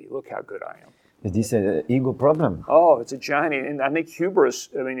 look at me. Look how good I am. Is this an ego problem? Oh, it's a giant. And I think hubris,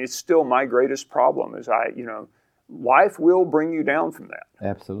 it's still my greatest problem is life will bring you down from that.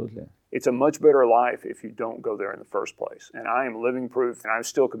 Absolutely. It's a much better life if you don't go there in the first place. And I am living proof, and I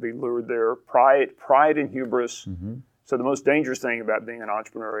still could be lured there. Pride and hubris. So the most dangerous thing about being an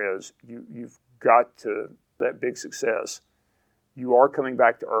entrepreneur is you've got to that big success. You are coming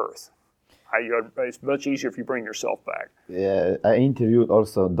back to earth. It's much easier if you bring yourself back. Yeah, I interviewed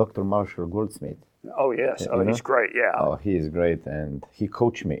also Dr. Marshall Goldsmith. Oh, yes. Oh, he's great, yeah. Oh, he is great, and he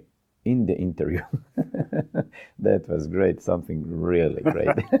coached me. in the interview. That was great, something really great.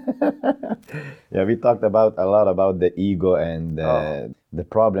 Yeah, we talked about a lot about the ego and the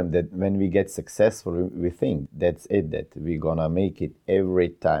problem that when we get successful, we think that's it, that we're gonna make it every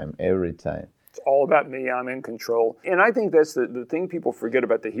time. It's all about me, I'm in control. And I think that's the thing people forget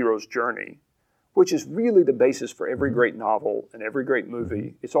about the hero's journey, which is really the basis for every great novel and every great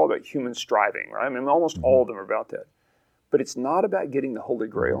movie. It's all about human striving, right? I mean, almost all of them are about that. But it's not about getting the Holy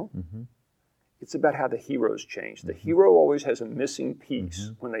Grail. It's about how the heroes change. The hero always has a missing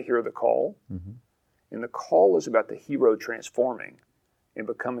piece when they hear the call. And the call is about the hero transforming and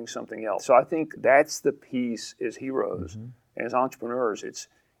becoming something else. So I think that's the piece as heroes. And as entrepreneurs, it's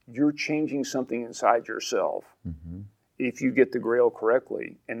you're changing something inside yourself. If you get the Grail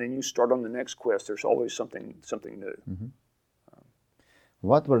correctly, and then you start on the next quest, there's always something new.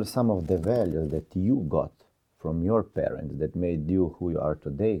 What were some of the values that you got from your parents that made you who you are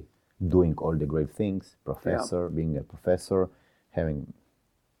today, doing all the great things, being a professor, having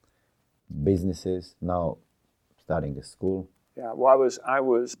businesses, now starting a school? Yeah, well,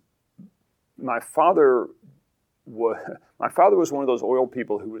 my father was one of those oil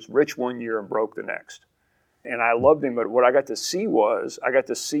people who was rich one year and broke the next. And I loved him, but what I got to see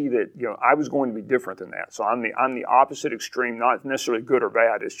that, I was going to be different than that. So I'm the opposite extreme, not necessarily good or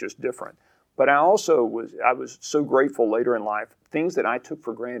bad, it's just different. But I was so grateful later in life, things that I took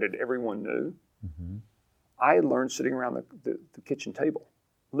for granted everyone knew, I had learned sitting around the kitchen table,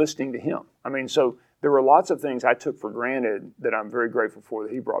 listening to him. I mean, so there were lots of things I took for granted that I'm very grateful for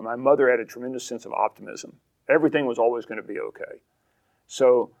that he brought. My mother had a tremendous sense of optimism. Everything was always going to be okay.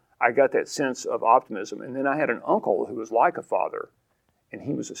 So I got that sense of optimism. And then I had an uncle who was like a father, and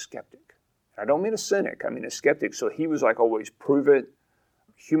he was a skeptic. I don't mean a cynic, I mean a skeptic. So he was like, always prove it.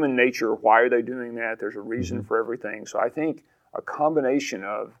 Human nature, why are they doing that? There's a reason for everything. So I think a combination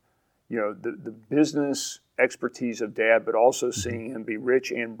of, the business expertise of Dad, but also seeing him be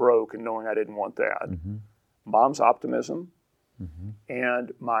rich and broke and knowing I didn't want that. Mom's optimism,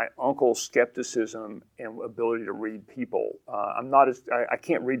 and my uncle's skepticism and ability to read people. I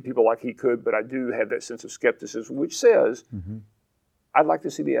can't read people like he could, but I do have that sense of skepticism, which says, I'd like to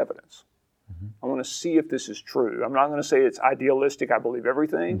see the evidence. I want to see if this is true. I'm not going to say it's idealistic, I believe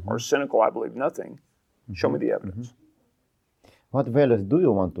everything, or cynical, I believe nothing. Show me the evidence. What values do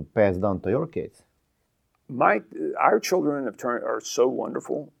you want to pass down to your kids? Our children are so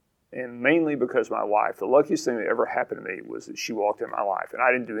wonderful, and mainly because my wife. The luckiest thing that ever happened to me was that she walked in my life, and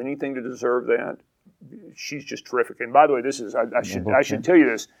I didn't do anything to deserve that. She's just terrific. And by the way, I should tell you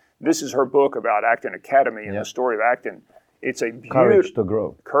this. This is her book about Acton Academy and the story of Acton. It's a Courage to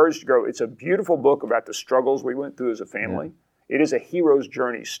Grow. Courage to Grow. It's a beautiful book about the struggles we went through as a family. It is a hero's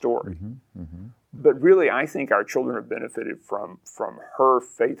journey story. But really, I think our children have benefited from her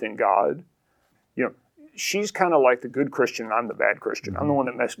faith in God. She's kind of like the good Christian, and I'm the bad Christian. I'm the one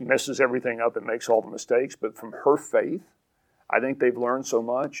that messes everything up and makes all the mistakes. But from her faith, I think they've learned so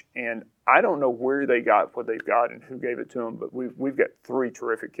much. And I don't know where they got what they've got and who gave it to them, but we've got 3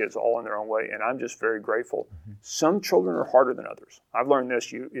 terrific kids all in their own way, and I'm just very grateful. Some children are harder than others. I've learned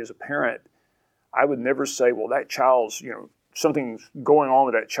this. As a parent, I would never say, well, that child's, something's going on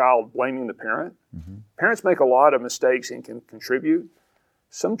with that child, blaming the parent. Parents make a lot of mistakes and can contribute.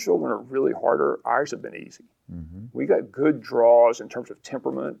 Some children are really harder. Ours have been easy. We got good draws in terms of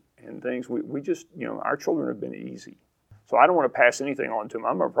temperament and things. We just, our children have been easy. So I don't want to pass anything on to them.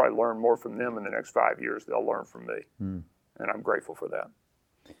 I'm going to probably learn more from them in the next 5 years. They'll learn from me. And I'm grateful for that.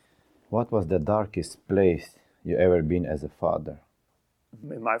 What was the darkest place you ever been as a father?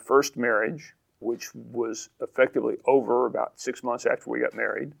 In my first marriage, which was effectively over about 6 months after we got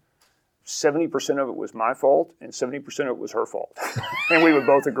married, 70% of it was my fault and 70% of it was her fault. And we would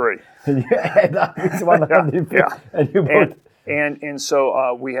both agree. That is 100%. And you both... And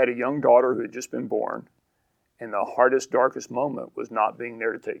so we had a young daughter who had just been born. And the hardest, darkest moment was not being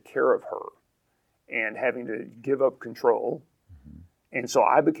there to take care of her and having to give up control. And so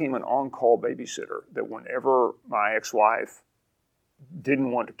I became an on-call babysitter that whenever my ex-wife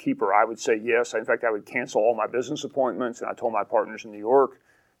didn't want to keep her, I would say yes. In fact, I would cancel all my business appointments, and I told my partners in New York,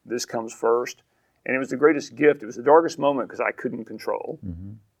 this comes first. And it was the greatest gift. It was the darkest moment because I couldn't control.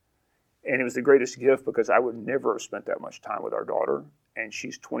 And it was the greatest gift because I would never have spent that much time with our daughter. And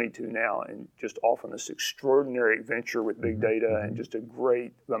she's 22 now and just off on this extraordinary adventure with big data and just a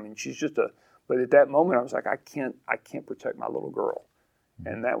great, she's just but at that moment I was like, I can't protect my little girl.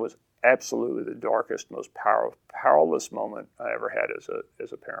 And that was absolutely the darkest, most powerless moment I ever had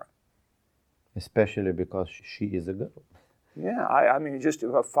as a parent. Especially because she is a girl. Yeah, just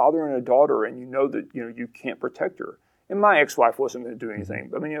a father and a daughter, and you know that you can't protect her. And my ex-wife wasn't going to do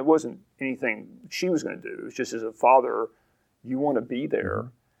anything. I mean, it wasn't anything she was going to do. It was just as a father, you want to be there.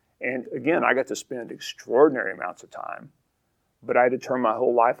 And again, I got to spend extraordinary amounts of time, but I had to turn my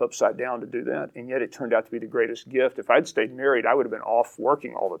whole life upside down to do that. And yet it turned out to be the greatest gift. If I'd stayed married, I would have been off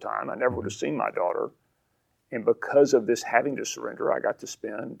working all the time. I never would have seen my daughter. And because of this having to surrender, I got to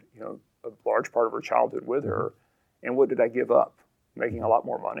spend, a large part of her childhood with her. And what did I give up? Making a lot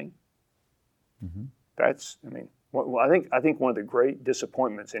more money. I think one of the great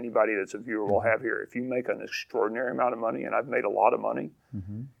disappointments anybody that's a viewer will have here, if you make an extraordinary amount of money, and I've made a lot of money,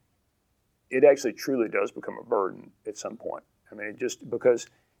 it actually truly does become a burden at some point. I mean, because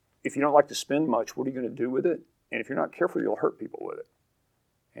if you don't like to spend much, what are you going to do with it? And if you're not careful, you'll hurt people with it.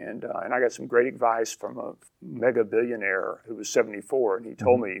 And I got some great advice from a mega billionaire who was 74, and he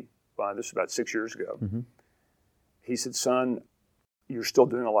told me, this was about 6 years ago, he said, son, you're still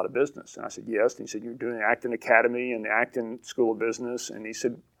doing a lot of business. And I said, yes. And he said, you're doing the Acton Academy and the Acton School of Business. And he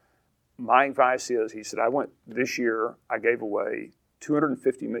said, my advice is, he said, this year, I gave away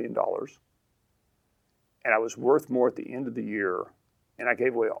 $250 million. And I was worth more at the end of the year. And I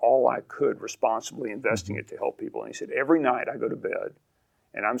gave away all I could responsibly investing it to help people. And he said, every night I go to bed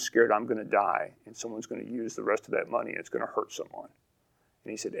and I'm scared I'm going to die and someone's going to use the rest of that money and it's going to hurt someone.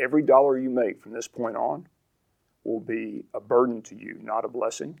 And he said, every dollar you make from this point on will be a burden to you, not a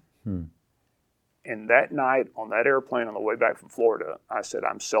blessing. And that night on that airplane on the way back from Florida, I said,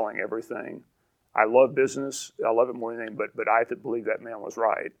 I'm selling everything. I love business. I love it more than anything, but I believe that man was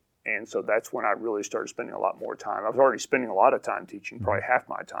right. And so that's when I really started spending a lot more time. I was already spending a lot of time teaching, probably half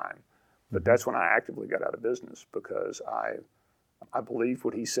my time. But that's when I actively got out of business because I believed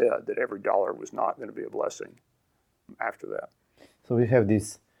what he said, that every dollar was not going to be a blessing after that. So we have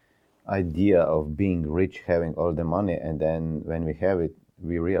this idea of being rich, having all the money, and then when we have it,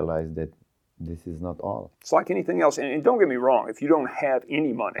 we realize that this is not all. It's like anything else. And don't get me wrong, if you don't have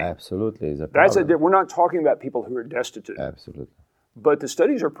any money, absolutely is a problem. We're not talking about people who are destitute. Absolutely. But the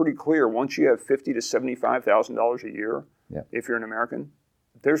studies are pretty clear. Once you have $50,000 to $75,000 a year, if you're an American,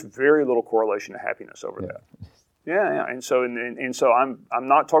 there's very little correlation to happiness over that. Yeah. And so I'm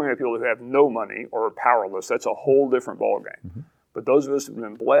not talking about people who have no money or are powerless. That's a whole different ballgame. But those of us who have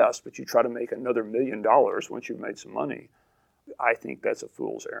been blessed, but you try to make another $1 million once you've made some money, I think that's a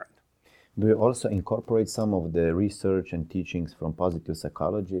fool's errand. Do you also incorporate some of the research and teachings from positive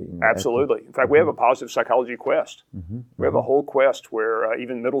psychology? Absolutely. In fact, we have a positive psychology quest. We have a whole quest where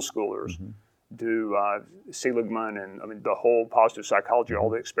even middle schoolers do Seligman and the whole positive psychology, all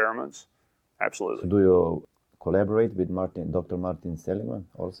the experiments. Absolutely. So do you collaborate with Dr. Martin Seligman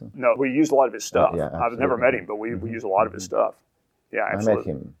also? No, we use a lot of his stuff. I've never met him, but we use a lot of his stuff. Yeah, absolutely.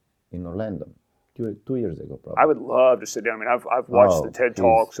 I met him in Orlando 2 years ago, probably. I would love to sit down. I mean, I've watched the TED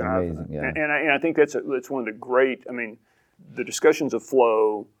Talks, and amazing, I think that's one of the great. I mean, the discussions of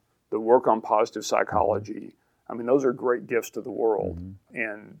flow, the work on positive psychology. I mean, those are great gifts to the world,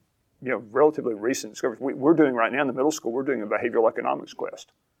 and relatively recent discoveries. We're doing right now in the middle school. We're doing a behavioral economics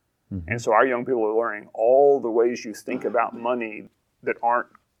quest, and so our young people are learning all the ways you think about money that aren't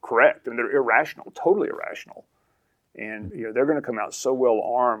correct and they're irrational, totally irrational. And they're going to come out so well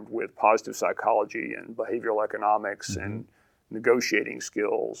armed with positive psychology and behavioral economics and negotiating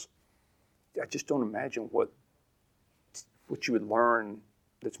skills. I just don't imagine what you would learn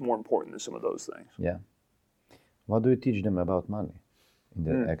that's more important than some of those things. Yeah. What do you teach them about money in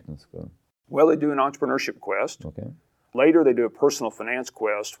the Acton School? Well, they do an entrepreneurship quest. Okay. Later, they do a personal finance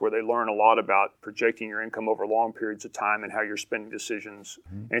quest where they learn a lot about projecting your income over long periods of time and how you're spending decisions.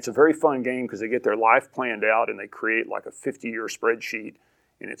 And it's a very fun game because they get their life planned out and they create like a 50-year spreadsheet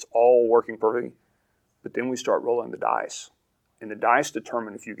and it's all working perfectly. But then we start rolling the dice. And the dice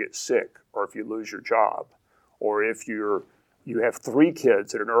determine if you get sick or if you lose your job or if you have 3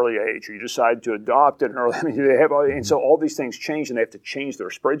 kids at an early age, or you decide to adopt at an early age. And so all these things change, and they have to change their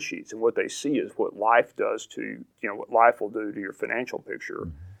spreadsheets. And what they see is what life does to, what life will do to your financial picture.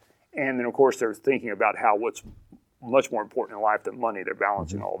 And then, of course, they're thinking about what's much more important in life than money. They're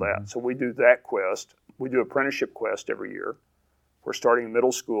balancing all that. So we do that quest. We do apprenticeship quest every year. We're starting in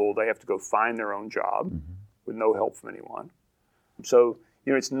middle school. They have to go find their own job with no help from anyone. So,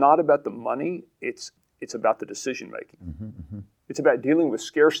 it's not about the money. It's about the decision-making. It's about dealing with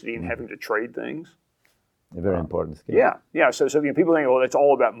scarcity and having to trade things. A very important skill. Yeah. So people think, it's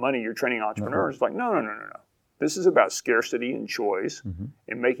all about money. You're training entrepreneurs. It's like, no. This is about scarcity and choice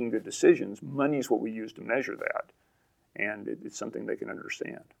and making good decisions. Money is what we use to measure that. And it's something they can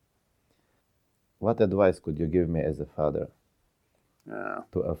understand. What advice could you give me as a father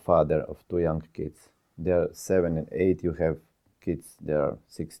to a father of 2 young kids? They're 7 and 8. You have kids, they are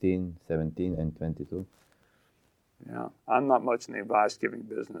 16, 17, and 22. Yeah, I'm not much in the advice-giving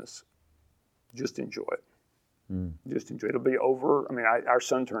business. Just enjoy it. Just enjoy it. It'll be over. I mean, our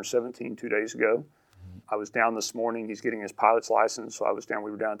son turned 17 2 days ago. I was down this morning. He's getting his pilot's license, so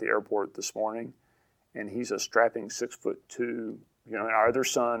we were down at the airport this morning, and he's a strapping 6'2". You know, and our other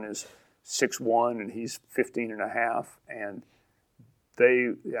son is 6'1", and he's 15 and a half, and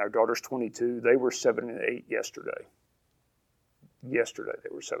our daughter's 22. They were 7 and 8 yesterday. Yesterday, they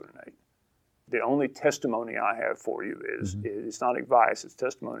were 7 and 8. The only testimony I have for you is it's not advice, it's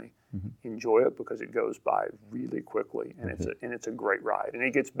testimony. Enjoy it because it goes by really quickly, and it's a great ride, and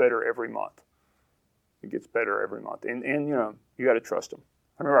it gets better every month. It gets better every month, and you know, you got to trust them.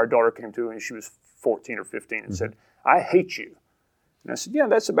 I remember our daughter came to me, and she was 14 or 15, and said, "I hate you." And I said, "Yeah,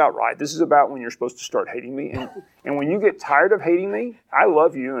 that's about right. This is about when you're supposed to start hating me, and when you get tired of hating me, I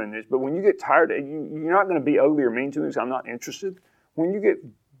love you, but when you get tired, you're not going to be ugly or mean to me because I'm not interested. When you get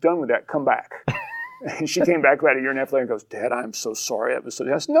done with that, come back." And she came back about a year and a half later and goes, "Dad, I'm so sorry. That was so."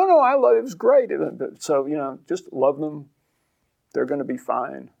 I said, "No, I love it. It was great." So, you know, just love them. They're going to be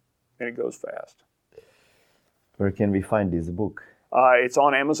fine, and it goes fast. Where can we find this book? It's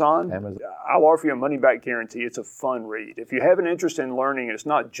on Amazon. I'll offer you a money-back guarantee. It's a fun read. If you have an interest in learning, it's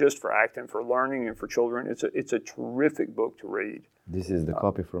not just for acting, for learning and for children. It's a terrific book to read. This is the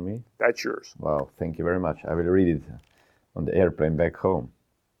copy for me? That's yours. Wow, thank you very much. I will read it on the airplane back home.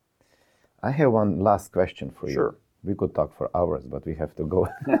 I have one last question for you. Sure. We could talk for hours, but we have to go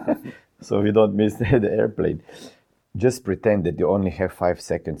so we don't miss the airplane. Just pretend that you only have 5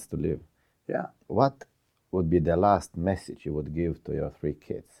 seconds to live. Yeah. What would be the last message you would give to your 3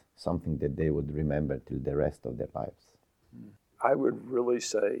 kids? Something that they would remember till the rest of their lives? I would really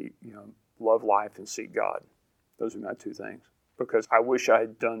say, you know, love life and seek God. Those are my 2 things. Because I wish I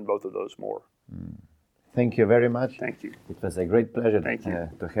had done both of those more. Thank you very much. Thank you. It was a great pleasure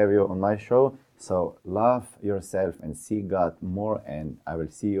to have you on my show. So love yourself and see God more, and I will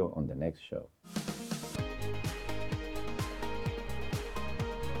see you on the next show.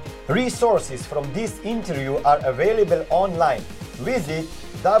 Resources from this interview are available online. Visit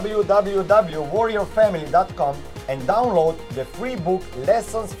www.warriorfamily.com and download the free book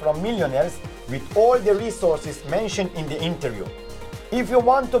Lessons from Millionaires with all the resources mentioned in the interview. If you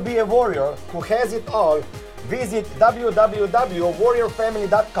want to be a warrior who has it all, visit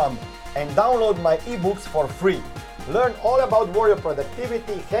www.warriorfamily.com and download my ebooks for free. Learn all about warrior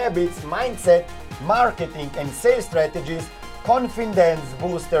productivity, habits, mindset, marketing and sales strategies, confidence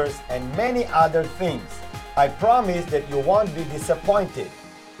boosters, and many other things. I promise that you won't be disappointed.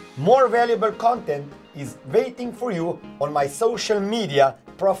 More valuable content is waiting for you on my social media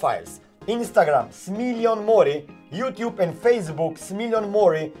profiles. Instagram, Smiljan Mori, YouTube and Facebook, Smiljan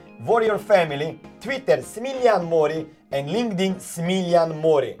Mori, Warrior Family, Twitter, Smiljan Mori, and LinkedIn, Smiljan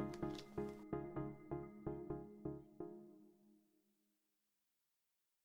Mori.